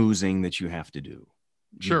of schmoozing that you have to do.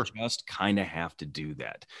 Sure. You just kind of have to do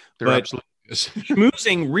that. There absolutely is.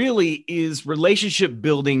 Schmoozing really is relationship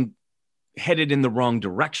building headed in the wrong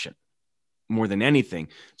direction more than anything.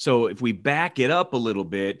 So if we back it up a little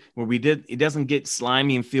bit, it doesn't get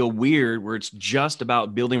slimy and feel weird, where it's just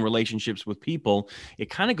about building relationships with people. It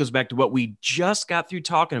kind of goes back to what we just got through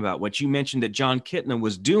talking about, what you mentioned that Jon Kitna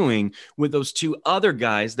was doing with those two other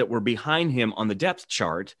guys that were behind him on the depth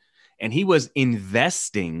chart, and he was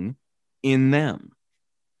investing in them.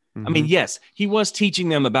 Mm-hmm. I mean, yes, he was teaching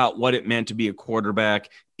them about what it meant to be a quarterback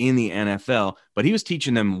in the NFL, but he was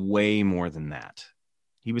teaching them way more than that.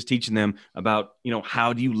 He was teaching them about,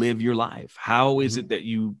 how do you live your life? How is it that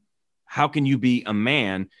how can you be a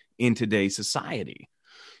man in today's society?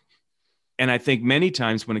 And I think many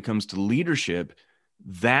times when it comes to leadership,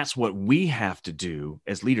 that's what we have to do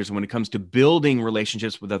as leaders. And when it comes to building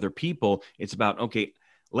relationships with other people, it's about,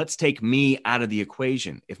 let's take me out of the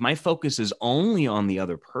equation. If my focus is only on the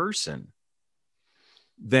other person,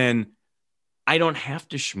 then I don't have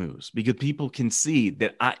to schmooze, because people can see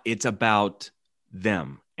that it's about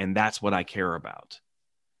them, and that's what I care about.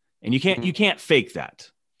 And you can't fake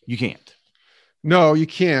that. You can't. No, you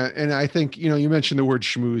can't. And I think, you mentioned the word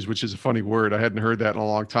schmooze, which is a funny word. I hadn't heard that in a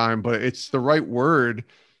long time, but it's the right word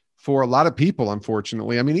for a lot of people,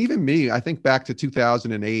 unfortunately. I mean, even me, I think back to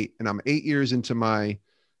 2008, and I'm 8 years into I'm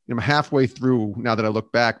halfway through, now that I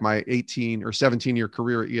look back, my 18 or 17-year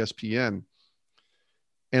career at ESPN.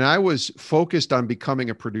 And I was focused on becoming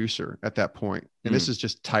a producer at that point. And this is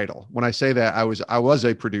just title. When I say that, I was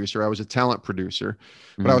a producer. I was a talent producer,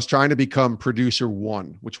 but I was trying to become producer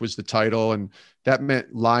one, which was the title. And that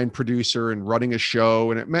meant line producer and running a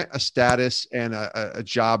show. And it meant a status and a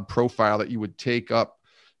job profile that you would take up,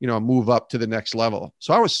 move up to the next level.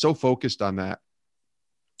 So I was so focused on that.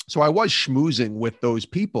 So I was schmoozing with those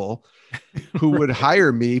people who would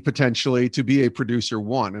hire me potentially to be a producer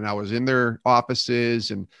one. And I was in their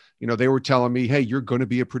offices, and, they were telling me, hey, you're going to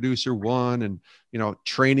be a producer one, and,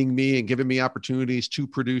 training me and giving me opportunities to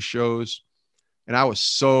produce shows. And I was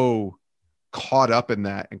so caught up in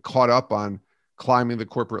that and caught up on climbing the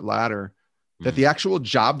corporate ladder that the actual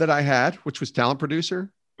job that I had, which was talent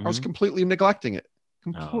producer, I was completely neglecting it,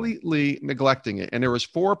 neglecting it. And there was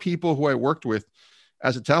 4 people who I worked with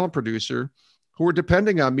as a talent producer who were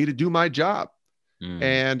depending on me to do my job.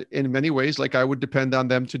 And in many ways, like I would depend on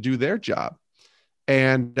them to do their job.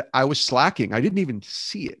 And I was slacking. I didn't even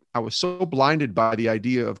see it. I was so blinded by the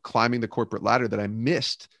idea of climbing the corporate ladder that I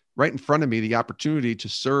missed right in front of me the opportunity to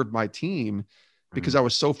serve my team, because I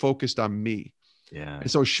was so focused on me. Yeah. And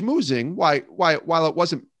so schmoozing, while it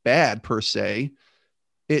wasn't bad per se,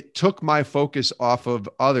 it took my focus off of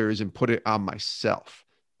others and put it on myself.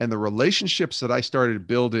 And the relationships that I started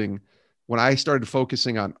building when I started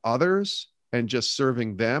focusing on others and just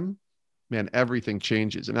serving them, man, everything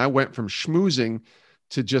changes. And I went from schmoozing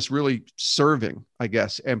to just really serving, I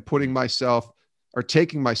guess, and putting myself or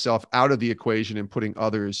taking myself out of the equation and putting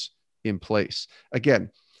others in place. Again,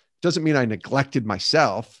 doesn't mean I neglected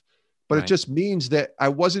myself, but it just means that I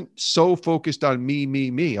wasn't so focused on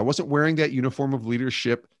me. I wasn't wearing that uniform of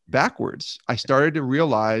leadership backwards. I started to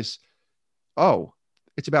realize,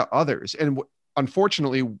 it's about others. And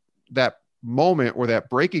unfortunately, that moment or that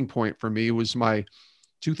breaking point for me was my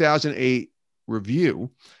 2008 review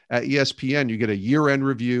at ESPN. You get a year-end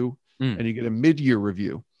review and you get a mid-year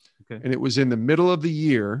review. Okay. And it was in the middle of the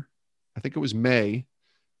year, I think it was May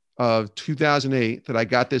of 2008, that I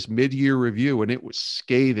got this mid-year review, and it was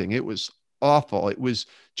scathing. It was awful. It was,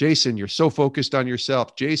 Jason, you're so focused on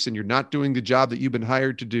yourself. Jason, you're not doing the job that you've been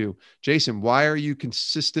hired to do. Jason, why are you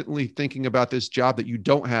consistently thinking about this job that you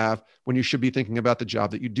don't have when you should be thinking about the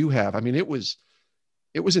job that you do have? I mean, it was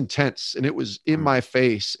intense and it was in my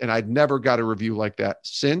face. And I'd never got a review like that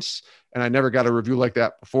since. And I never got a review like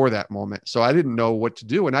that before that moment. So I didn't know what to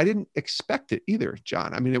do. And I didn't expect it either,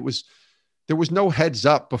 John. I mean, there was no heads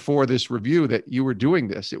up before this review that you were doing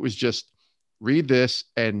this. It was just read this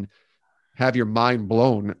and have your mind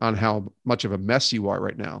blown on how much of a mess you are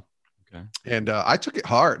right now. Okay. And I took it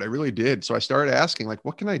hard. I really did. So I started asking, like,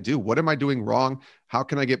 what can I do? What am I doing wrong? How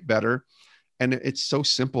can I get better? And it's so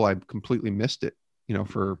simple. I completely missed it,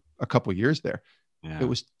 for a couple of years there. Yeah. It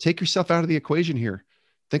was take yourself out of the equation here.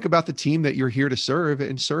 Think about the team that you're here to serve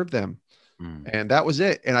and serve them. And that was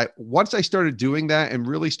it. And once I started doing that and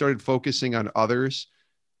really started focusing on others,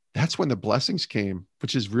 that's when the blessings came,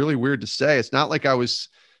 which is really weird to say. It's not like I was,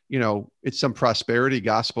 it's some prosperity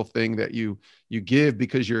gospel thing that you give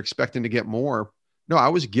because you're expecting to get more. No, I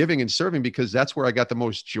was giving and serving because that's where I got the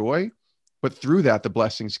most joy. But through that, the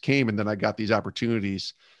blessings came. And then I got these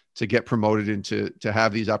opportunities to get promoted and to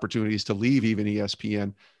have these opportunities to leave even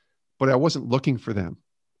ESPN, but I wasn't looking for them.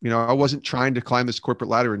 I wasn't trying to climb this corporate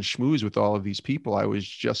ladder and schmooze with all of these people. I was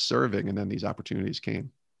just serving. And then these opportunities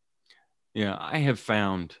came. Yeah. I have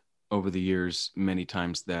found over the years many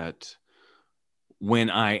times that when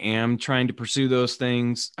I am trying to pursue those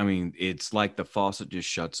things, I mean, it's like the faucet just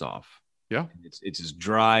shuts off. Yeah. It's as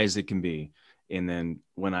dry as it can be. And then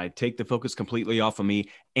when I take the focus completely off of me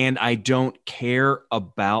and I don't care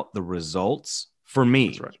about the results for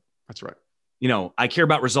me. That's right. I care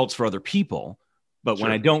about results for other people, but Sure.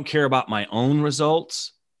 when I don't care about my own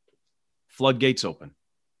results, floodgates open.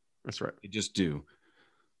 That's right. They just do.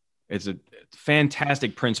 It's a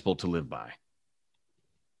fantastic principle to live by.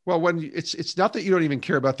 Well, when it's not that you don't even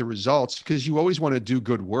care about the results, because you always want to do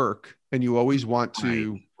good work and you always want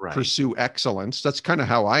to pursue excellence. That's kind of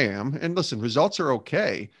how I am. And listen, results are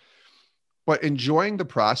okay, but enjoying the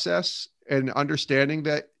process and understanding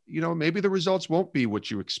that, maybe the results won't be what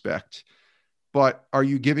you expect, but are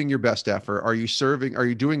you giving your best effort? Are you serving? Are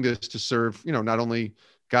you doing this to serve, not only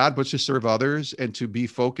God, but to serve others and to be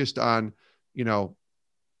focused on,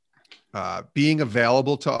 being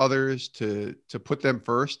available to others, to put them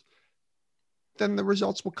first? Then the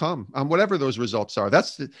results will come on whatever those results are.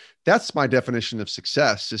 That's my definition of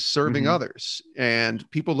success, is serving others. And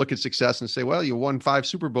people look at success and say, well, you won 5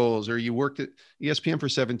 Super Bowls or you worked at ESPN for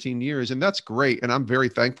 17 years. And that's great. And I'm very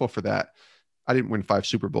thankful for that. I didn't win 5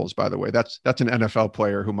 Super Bowls, by the way. That's an NFL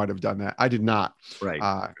player who might've done that. I did not,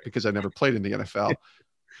 because I never played in the NFL,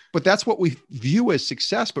 but that's what we view as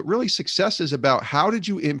success. But really success is about, how did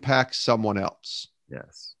you impact someone else?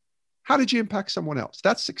 Yes. How did you impact someone else?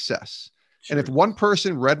 That's success. Sure. And if one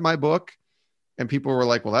person read my book and people were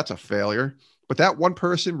like, well, that's a failure, but that one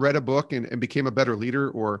person read a book and became a better leader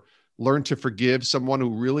or learned to forgive someone who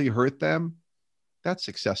really hurt them, that's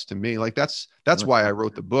success to me. Like that's why I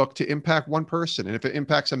wrote the book, to impact one person. And if it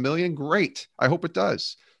impacts 1 million, great. I hope it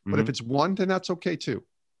does. But if it's one, then that's okay too.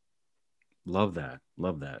 Love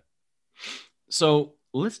that. So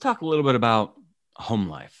let's talk a little bit about home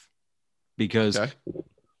life, because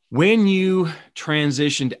when you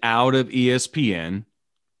transitioned out of ESPN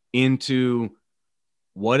into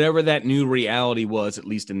whatever that new reality was, at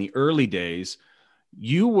least in the early days,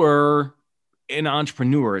 you were an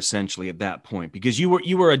entrepreneur essentially at that point, because you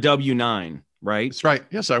were a W-9, right? That's right.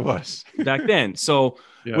 Yes, I was back then. So,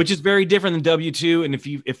 which is very different than W-2. And if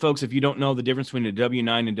you don't know the difference between a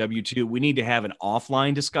W-9 and W-2, we need to have an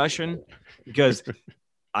offline discussion, because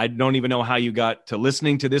I don't even know how you got to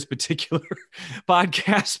listening to this particular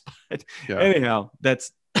podcast, but anyhow,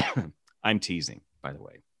 that's, I'm teasing, by the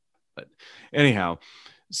way, but anyhow,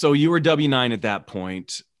 so you were W-9 at that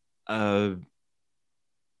point.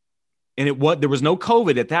 And there was no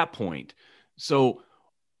COVID at that point. So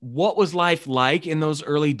what was life like in those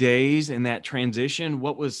early days in that transition?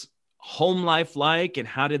 What was home life like, and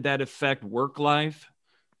how did that affect work life?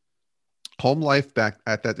 Home life back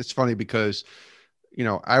at that. It's funny because,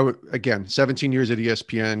 again, 17 years at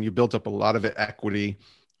ESPN, you built up a lot of equity.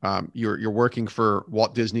 You're working for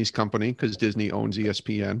Walt Disney's company, because Disney owns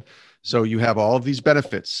ESPN. So you have all of these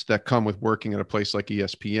benefits that come with working at a place like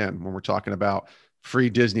ESPN. When we're talking about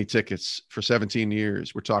free Disney tickets for 17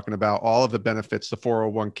 years, we're talking about all of the benefits, the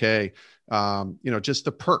 401k, just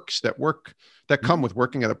the perks that come with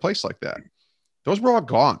working at a place like that. Those were all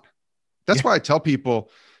gone. That's why I tell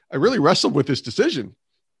people I really wrestled with this decision.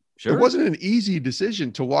 Sure. It wasn't an easy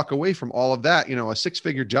decision to walk away from all of that, a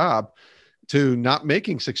 6-figure job, to not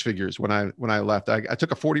making 6 figures when I left. I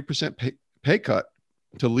took a 40% pay cut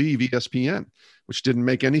to leave ESPN, which didn't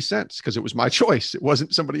make any sense because it was my choice. It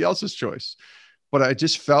wasn't somebody else's choice. But I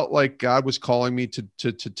just felt like God was calling me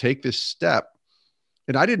to take this step.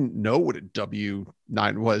 And I didn't know what a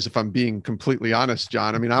W-9 was, if I'm being completely honest,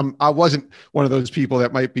 John. I mean, I wasn't one of those people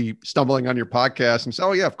that might be stumbling on your podcast and say,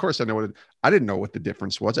 oh yeah, of course I know I didn't know what the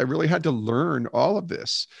difference was. I really had to learn all of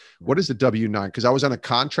this. What is the W-9? Because I was on a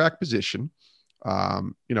contract position.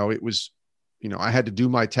 It was, I had to do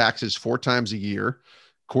my taxes 4 times a year,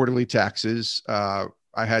 quarterly taxes. I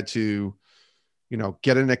had to,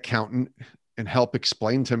 get an accountant and help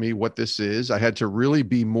explain to me what this is. I had to really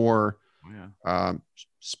be more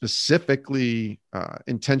specifically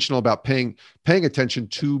intentional about paying attention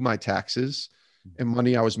to my taxes and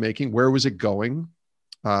money I was making. Where was it going?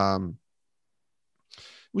 It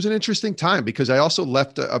was an interesting time because I also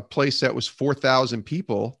left a place that was 4,000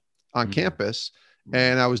 people on campus,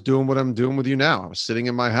 and I was doing what I'm doing with you now. I was sitting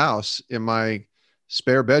in my house in my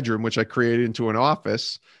spare bedroom, which I created into an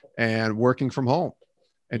office, and working from home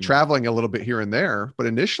and traveling a little bit here and there. But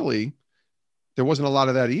initially there wasn't a lot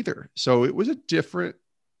of that either. So it was a different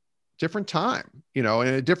time,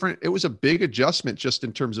 and it was a big adjustment just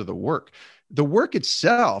in terms of the work. The work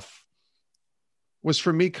itself was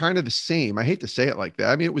for me kind of the same. I hate to say it like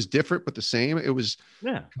that. I mean, it was different, but the same. It was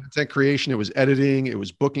content creation. It was editing. It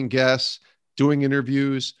was booking guests, doing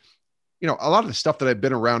interviews, a lot of the stuff that I've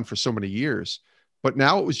been around for so many years, but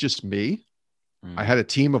now it was just me. I had a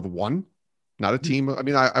team of 1, not a team. I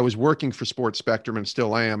mean, I was working for Sports Spectrum and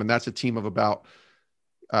still am. And that's a team of about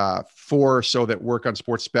 4 or so that work on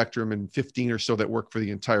Sports Spectrum and 15 or so that work for the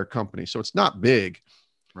entire company. So it's not big,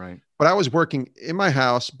 right? But I was working in my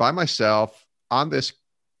house by myself on this,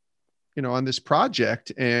 on this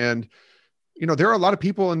project. And, there are a lot of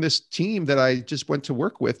people in this team that I just went to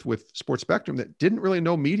work with Sports Spectrum that didn't really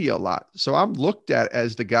know media a lot. So I'm looked at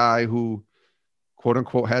as the guy who, quote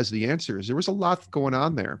unquote, has the answers. There was a lot going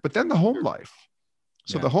on there. But then the home life.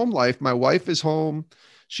 So the home life, my wife is home.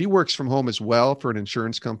 She works from home as well for an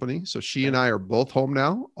insurance company. So she and I are both home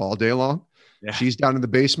now all day long. Yeah. She's down in the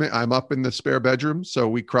basement. I'm up in the spare bedroom. So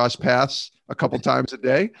we cross paths a couple times a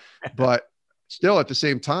day, but still at the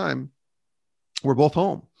same time, we're both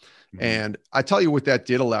home. And I tell you what that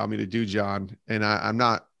did allow me to do, John, and I'm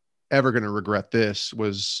not ever going to regret this,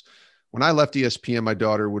 was when I left ESPN, my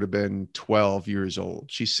daughter would have been 12 years old.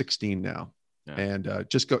 She's 16 now. Yeah. And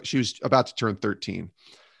she was about to turn 13.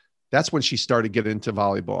 That's when she started getting into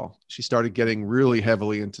volleyball. She started getting really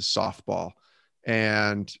heavily into softball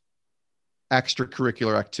and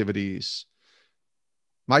extracurricular activities.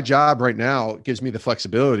 My job right now gives me the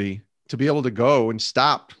flexibility to be able to go and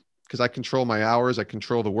stop because I control my hours. I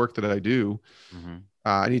control the work that I do.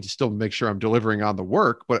 I need to still make sure I'm delivering on the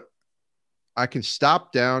work, but I can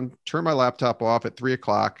stop down, turn my laptop off at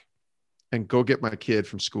 3:00 and go get my kid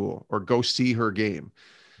from school or go see her game.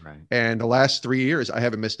 Right. And the last 3 years, I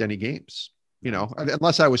haven't missed any games,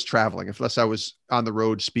 unless I was traveling, unless I was on the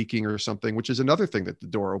road speaking or something, which is another thing that the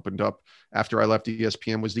door opened up after I left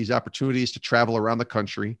ESPN, was these opportunities to travel around the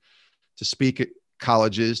country, to speak at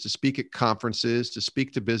colleges, to speak at conferences, to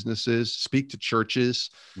speak to businesses, speak to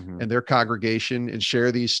churches and their congregation, and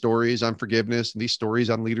share these stories on forgiveness and these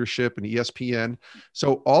stories on leadership and ESPN.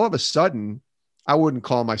 So all of a sudden, I wouldn't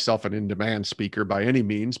call myself an in-demand speaker by any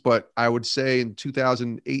means, but I would say in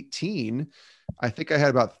 2018, I think I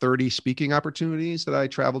had about 30 speaking opportunities that I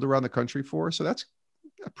traveled around the country for. So that's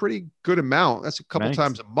a pretty good amount. That's a couple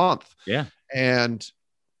times a month. Yeah. And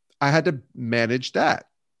I had to manage that.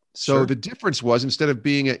 So the difference was, instead of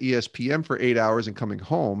being at ESPN for 8 hours and coming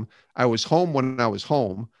home, I was home when I was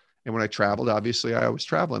home. And when I traveled, obviously I was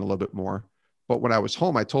traveling a little bit more. But when I was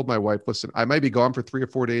home, I told my wife, listen, I might be gone for 3 or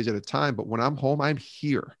 4 days at a time, but when I'm home, I'm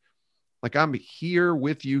here. Like, I'm here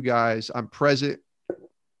with you guys. I'm present,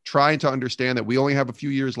 trying to understand that we only have a few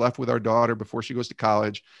years left with our daughter before she goes to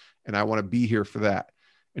college. And I want to be here for that.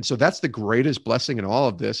 And so that's the greatest blessing in all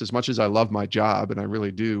of this. As much as I love my job, and I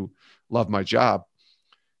really do love my job,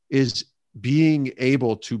 is being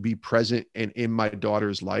able to be present and in my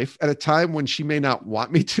daughter's life at a time when she may not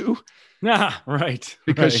want me to. Right.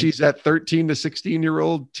 Because she's that 13 to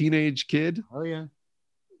 16-year-old teenage kid. Oh yeah.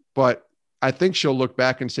 But I think she'll look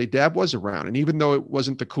back and say, Dad was around. And even though it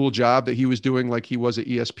wasn't the cool job that he was doing, like he was at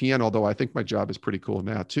ESPN, although I think my job is pretty cool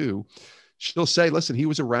now too, she'll say, listen, he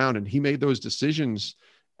was around and he made those decisions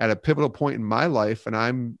at a pivotal point in my life. And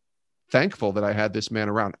I'm thankful that I had this man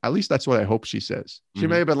around. At least that's what I hope she says. She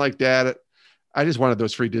may have been like, Dad, I just wanted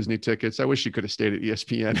those free Disney tickets. I wish you could have stayed at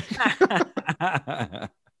ESPN.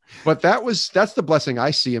 But that's the blessing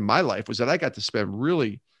I see in my life, was that I got to spend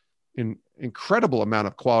really an incredible amount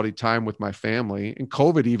of quality time with my family. And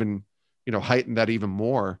COVID even heightened that even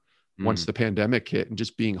more once Mm. the pandemic hit and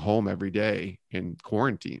just being home every day in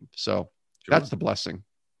quarantine. So Sure. that's the blessing.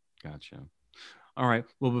 Gotcha. All right.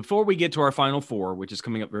 Well, before we get to our final four, which is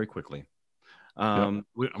coming up very quickly, we're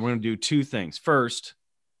going to do two things. First,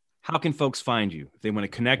 how can folks find you? If they want to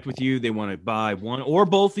connect with you, they want to buy one or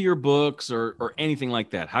both of your books or anything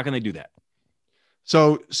like that, how can they do that?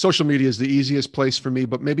 So social media is the easiest place for me,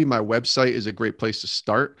 but maybe my website is a great place to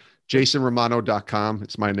start. JasonRomano.com.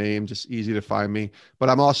 It's my name, just easy to find me. But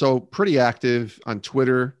I'm also pretty active on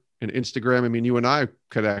Twitter and Instagram. I mean, you and I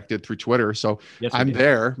connected through Twitter. So Yes, we I'm did.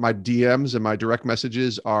 there. My DMs and my direct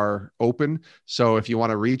messages are open. So if you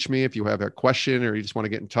want to reach me, if you have a question or you just want to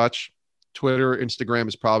get in touch, Twitter, Instagram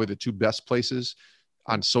is probably the two best places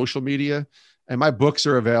on social media. And my books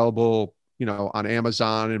are available, on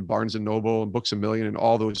Amazon and Barnes and Noble and Books A Million and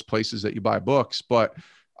all those places that you buy books. But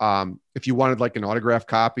if you wanted like an autographed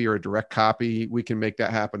copy or a direct copy, we can make that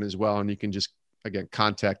happen as well. And you can just, again,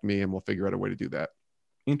 contact me and we'll figure out a way to do that.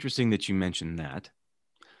 Interesting that you mentioned that.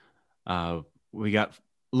 We got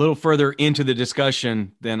a little further into the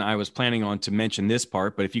discussion than I was planning on to mention this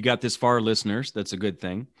part, but if you got this far, listeners, that's a good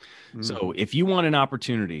thing. Mm-hmm. So if you want an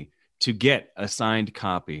opportunity to get a signed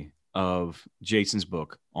copy of Jason's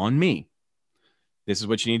book on me, this is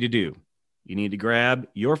what you need to do. You need to grab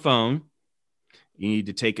your phone. You need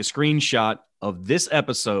to take a screenshot of this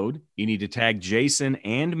episode. You need to tag Jason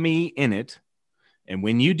and me in it. And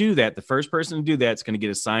when you do that, the first person to do that is going to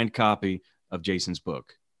get a signed copy of Jason's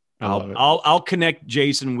book. I'll connect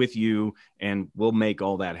Jason with you and we'll make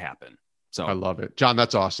all that happen. So I love it. John,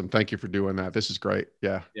 that's awesome. Thank you for doing that. This is great.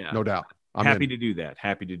 Yeah. No doubt. I'm happy to do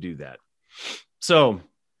that. So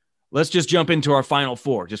let's just jump into our final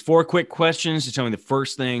four. Just 4 quick questions to tell me the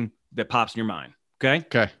first thing that pops in your mind. Okay?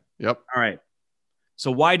 Okay. Yep. All right.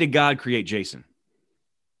 So why did God create Jason?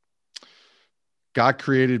 God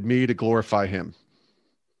created me to glorify him.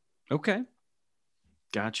 Okay.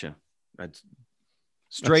 Gotcha. That's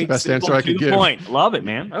straight. That's the best answer I could give. Point. Love it,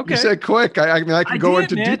 man. Okay. You said quick. I mean, I can go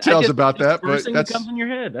into details about that, but that's comes in your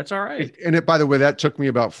head. That's all right. And by the way, that took me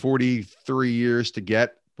about 43 years to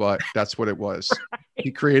get, but that's what it was. Right.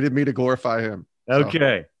 He created me to glorify him.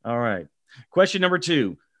 Okay. So. All right. Question number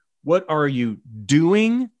 2. What are you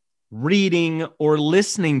doing, reading, or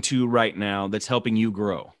listening to right now that's helping you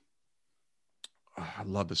grow? Oh, I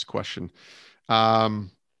love this question.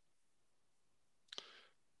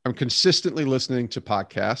 I'm consistently listening to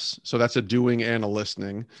podcasts. So that's a doing and a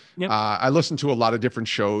listening. Yep. I listen to a lot of different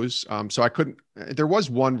shows. So there was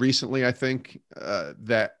one recently, I think,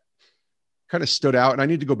 that kind of stood out, and I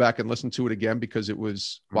need to go back and listen to it again because it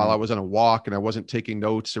was while I was on a walk and I wasn't taking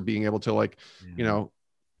notes or being able to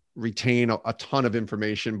retain a ton of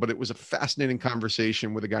information, but it was a fascinating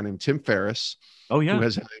conversation with a guy named Tim Ferriss. Oh yeah. Who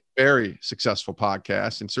has a very successful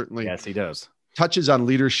podcast and certainly yes, he does. Touches on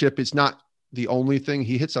leadership. It's not the only thing.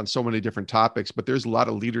 He hits on so many different topics, but there's a lot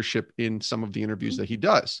of leadership in some of the interviews that he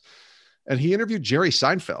does. And he interviewed Jerry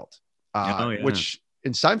Seinfeld, which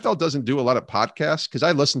and Seinfeld doesn't do a lot of podcasts because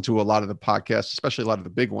I listen to a lot of the podcasts, especially a lot of the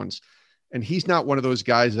big ones. And he's not one of those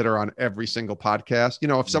guys that are on every single podcast.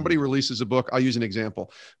 If somebody releases a book, I'll use an example.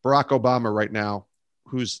 Barack Obama right now,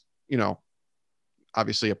 who's,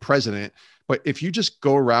 obviously a president, but if you just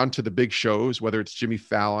go around to the big shows, whether it's Jimmy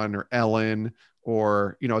Fallon or Ellen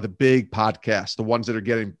or, the big podcasts, the ones that are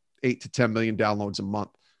getting 8 to 10 million downloads a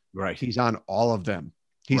month, right? He's on all of them.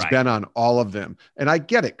 He's been on all of them. And I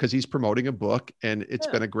get it because he's promoting a book and it's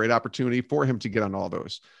been a great opportunity for him to get on all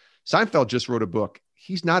those. Seinfeld just wrote a book.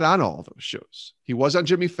 He's not on all those shows. He was on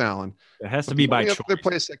Jimmy Fallon. It has to be by choice. Other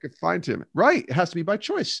place I could find him. Right. It has to be by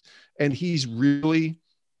choice. And he's really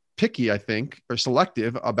picky, I think, or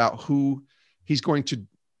selective about who he's going to,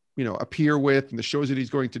 appear with and the shows that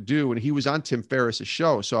he's going to do. And he was on Tim Ferriss's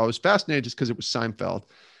show. So I was fascinated just because it was Seinfeld.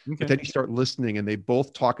 Okay. But then you start listening and they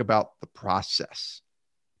both talk about the process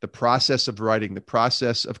of writing, the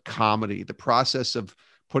process of comedy, the process of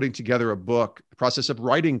putting together a book, the process of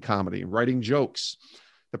writing comedy, writing jokes,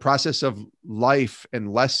 the process of life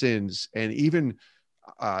and lessons, and even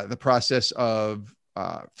the process of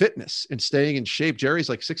fitness and staying in shape. Jerry's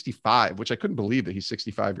like 65, which I couldn't believe that he's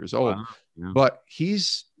 65 years old, but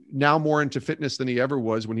he's now more into fitness than he ever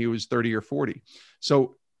was when he was 30 or 40.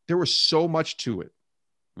 So there was so much to it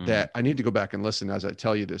that I need to go back and listen as I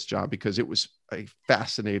tell you this, John, because it was a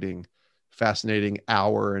fascinating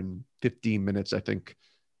hour and 15 minutes, I think,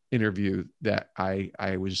 interview that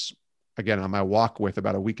I was, again, on my walk with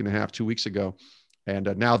about a week and a half, 2 weeks ago.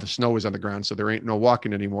 And now the snow is on the ground, so there ain't no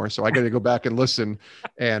walking anymore. So I got to go back and listen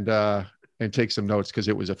and take some notes because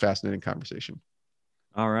it was a fascinating conversation.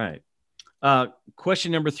 All right.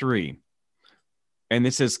 Question number 3. And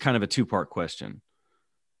this is kind of a two-part question.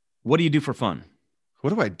 What do you do for fun?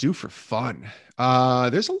 What do I do for fun?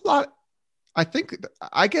 There's a lot. I think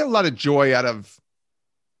I get a lot of joy out of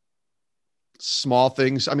small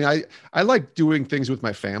things. I mean, I like doing things with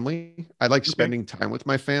my family. I like spending time with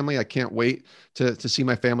my family. I can't wait to see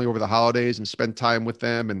my family over the holidays and spend time with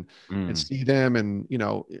them and see them. And, you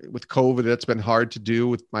know, with COVID, that's been hard to do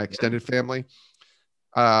with my extended family.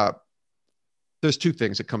 There's two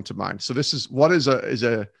things that come to mind. So this is what is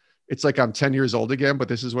it's like I'm 10 years old again, but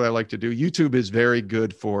this is what I like to do. YouTube is very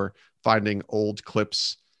good for finding old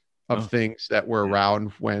clips of things that were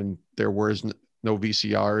around when there was no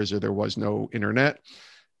VCRs or there was no internet.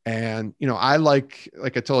 And, you know, I like I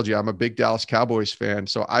told you, I'm a big Dallas Cowboys fan.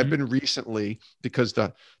 So I've been recently, because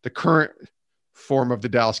the current form of the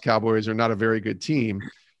Dallas Cowboys are not a very good team,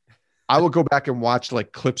 I will go back and watch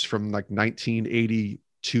like clips from like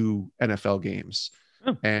 1982 NFL games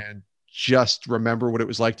and just remember what it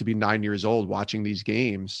was like to be 9 years old watching these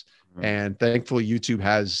games. And thankfully YouTube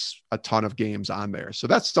has a ton of games on there. So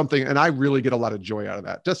that's something, and I really get a lot of joy out of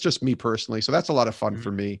that. That's just me personally. So that's a lot of fun for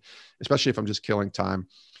me, especially if I'm just killing time.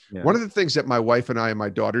 Yeah. One of the things that my wife and I and my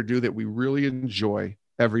daughter do that we really enjoy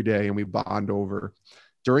every day and we bond over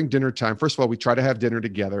during dinner time. First of all, we try to have dinner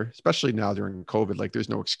together, especially now during COVID, like there's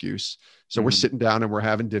no excuse. So we're sitting down and we're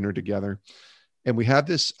having dinner together. And we have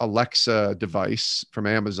this Alexa device from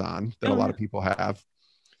Amazon that a lot of people have.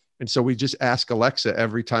 And so we just ask Alexa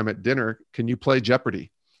every time at dinner, can you play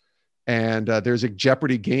Jeopardy? And there's a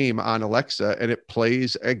Jeopardy game on Alexa and it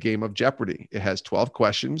plays a game of Jeopardy. It has 12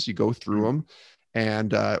 questions. You go through them.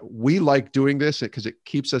 And we like doing this because it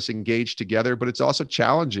keeps us engaged together, but it's also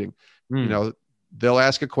challenging. You know, they'll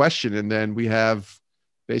ask a question and then we have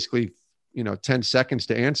basically, 10 seconds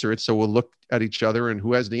to answer it. So we'll look at each other and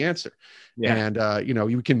who has the answer. Yeah. And,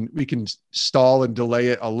 we can stall and delay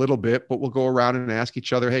it a little bit, but we'll go around and ask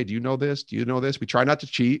each other, hey, do you know this? Do you know this? We try not to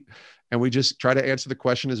cheat and we just try to answer the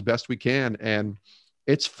question as best we can. And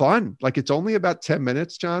it's fun. Like it's only about 10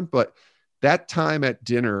 minutes, John, but that time at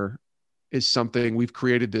dinner is something we've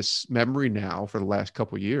created this memory now for the last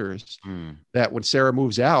couple of years that when Sarah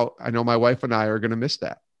moves out, I know my wife and I are going to miss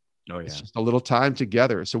that. Oh, yeah. It's just a little time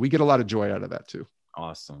together. So we get a lot of joy out of that too.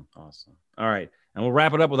 Awesome. All right. And we'll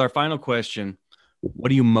wrap it up with our final question.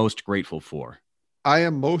 What are you most grateful for? I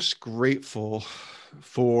am most grateful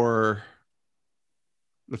for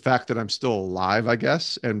the fact that I'm still alive, I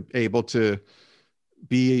guess, and able to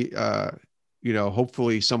be,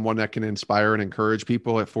 hopefully someone that can inspire and encourage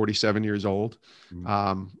people at 47 years old.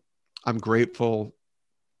 I'm grateful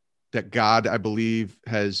that God, I believe,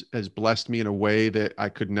 has blessed me in a way that I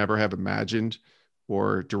could never have imagined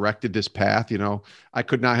or directed this path. I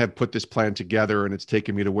could not have put this plan together and it's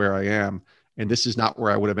taken me to where I am. And this is not where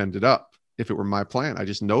I would have ended up if it were my plan. I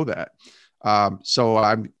just know that. So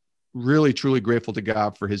I'm really, truly grateful to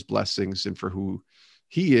God for his blessings and for who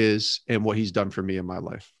he is and what he's done for me in my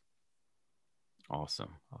life. Awesome.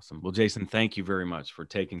 Well, Jason, thank you very much for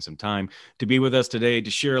taking some time to be with us today,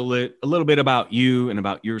 to share a little bit about you and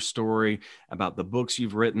about your story, about the books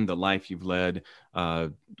you've written, the life you've led.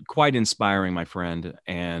 Quite inspiring, my friend.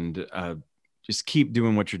 And just keep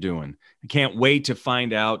doing what you're doing. I can't wait to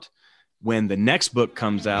find out when the next book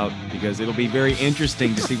comes out, because it'll be very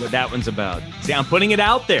interesting to see what that one's about. See, I'm putting it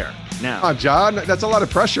out there now. Oh, John, that's a lot of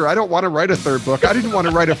pressure. I don't want to write a third book. I didn't want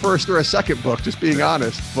to write a first or a second book, just being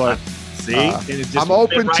honest. But see, I'm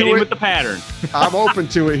open to it. With the pattern. I'm open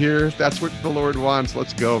to it here. If that's what the Lord wants,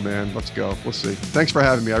 let's go, man. Let's go. We'll see. Thanks for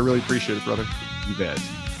having me. I really appreciate it, brother. You bet.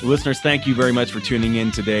 Well, listeners, thank you very much for tuning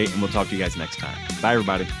in today, and we'll talk to you guys next time. Bye,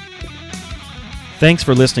 everybody. Thanks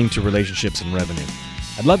for listening to Relationships and Revenue.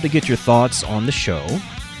 I'd love to get your thoughts on the show.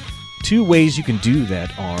 2 ways you can do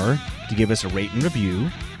that are to give us a rate and review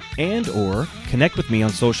and or connect with me on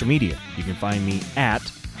social media. You can find me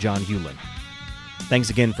at John Hewlin. Thanks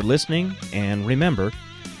again for listening, and remember,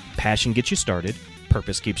 passion gets you started,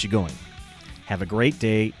 purpose keeps you going. Have a great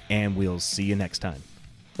day, and we'll see you next time.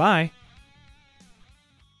 Bye.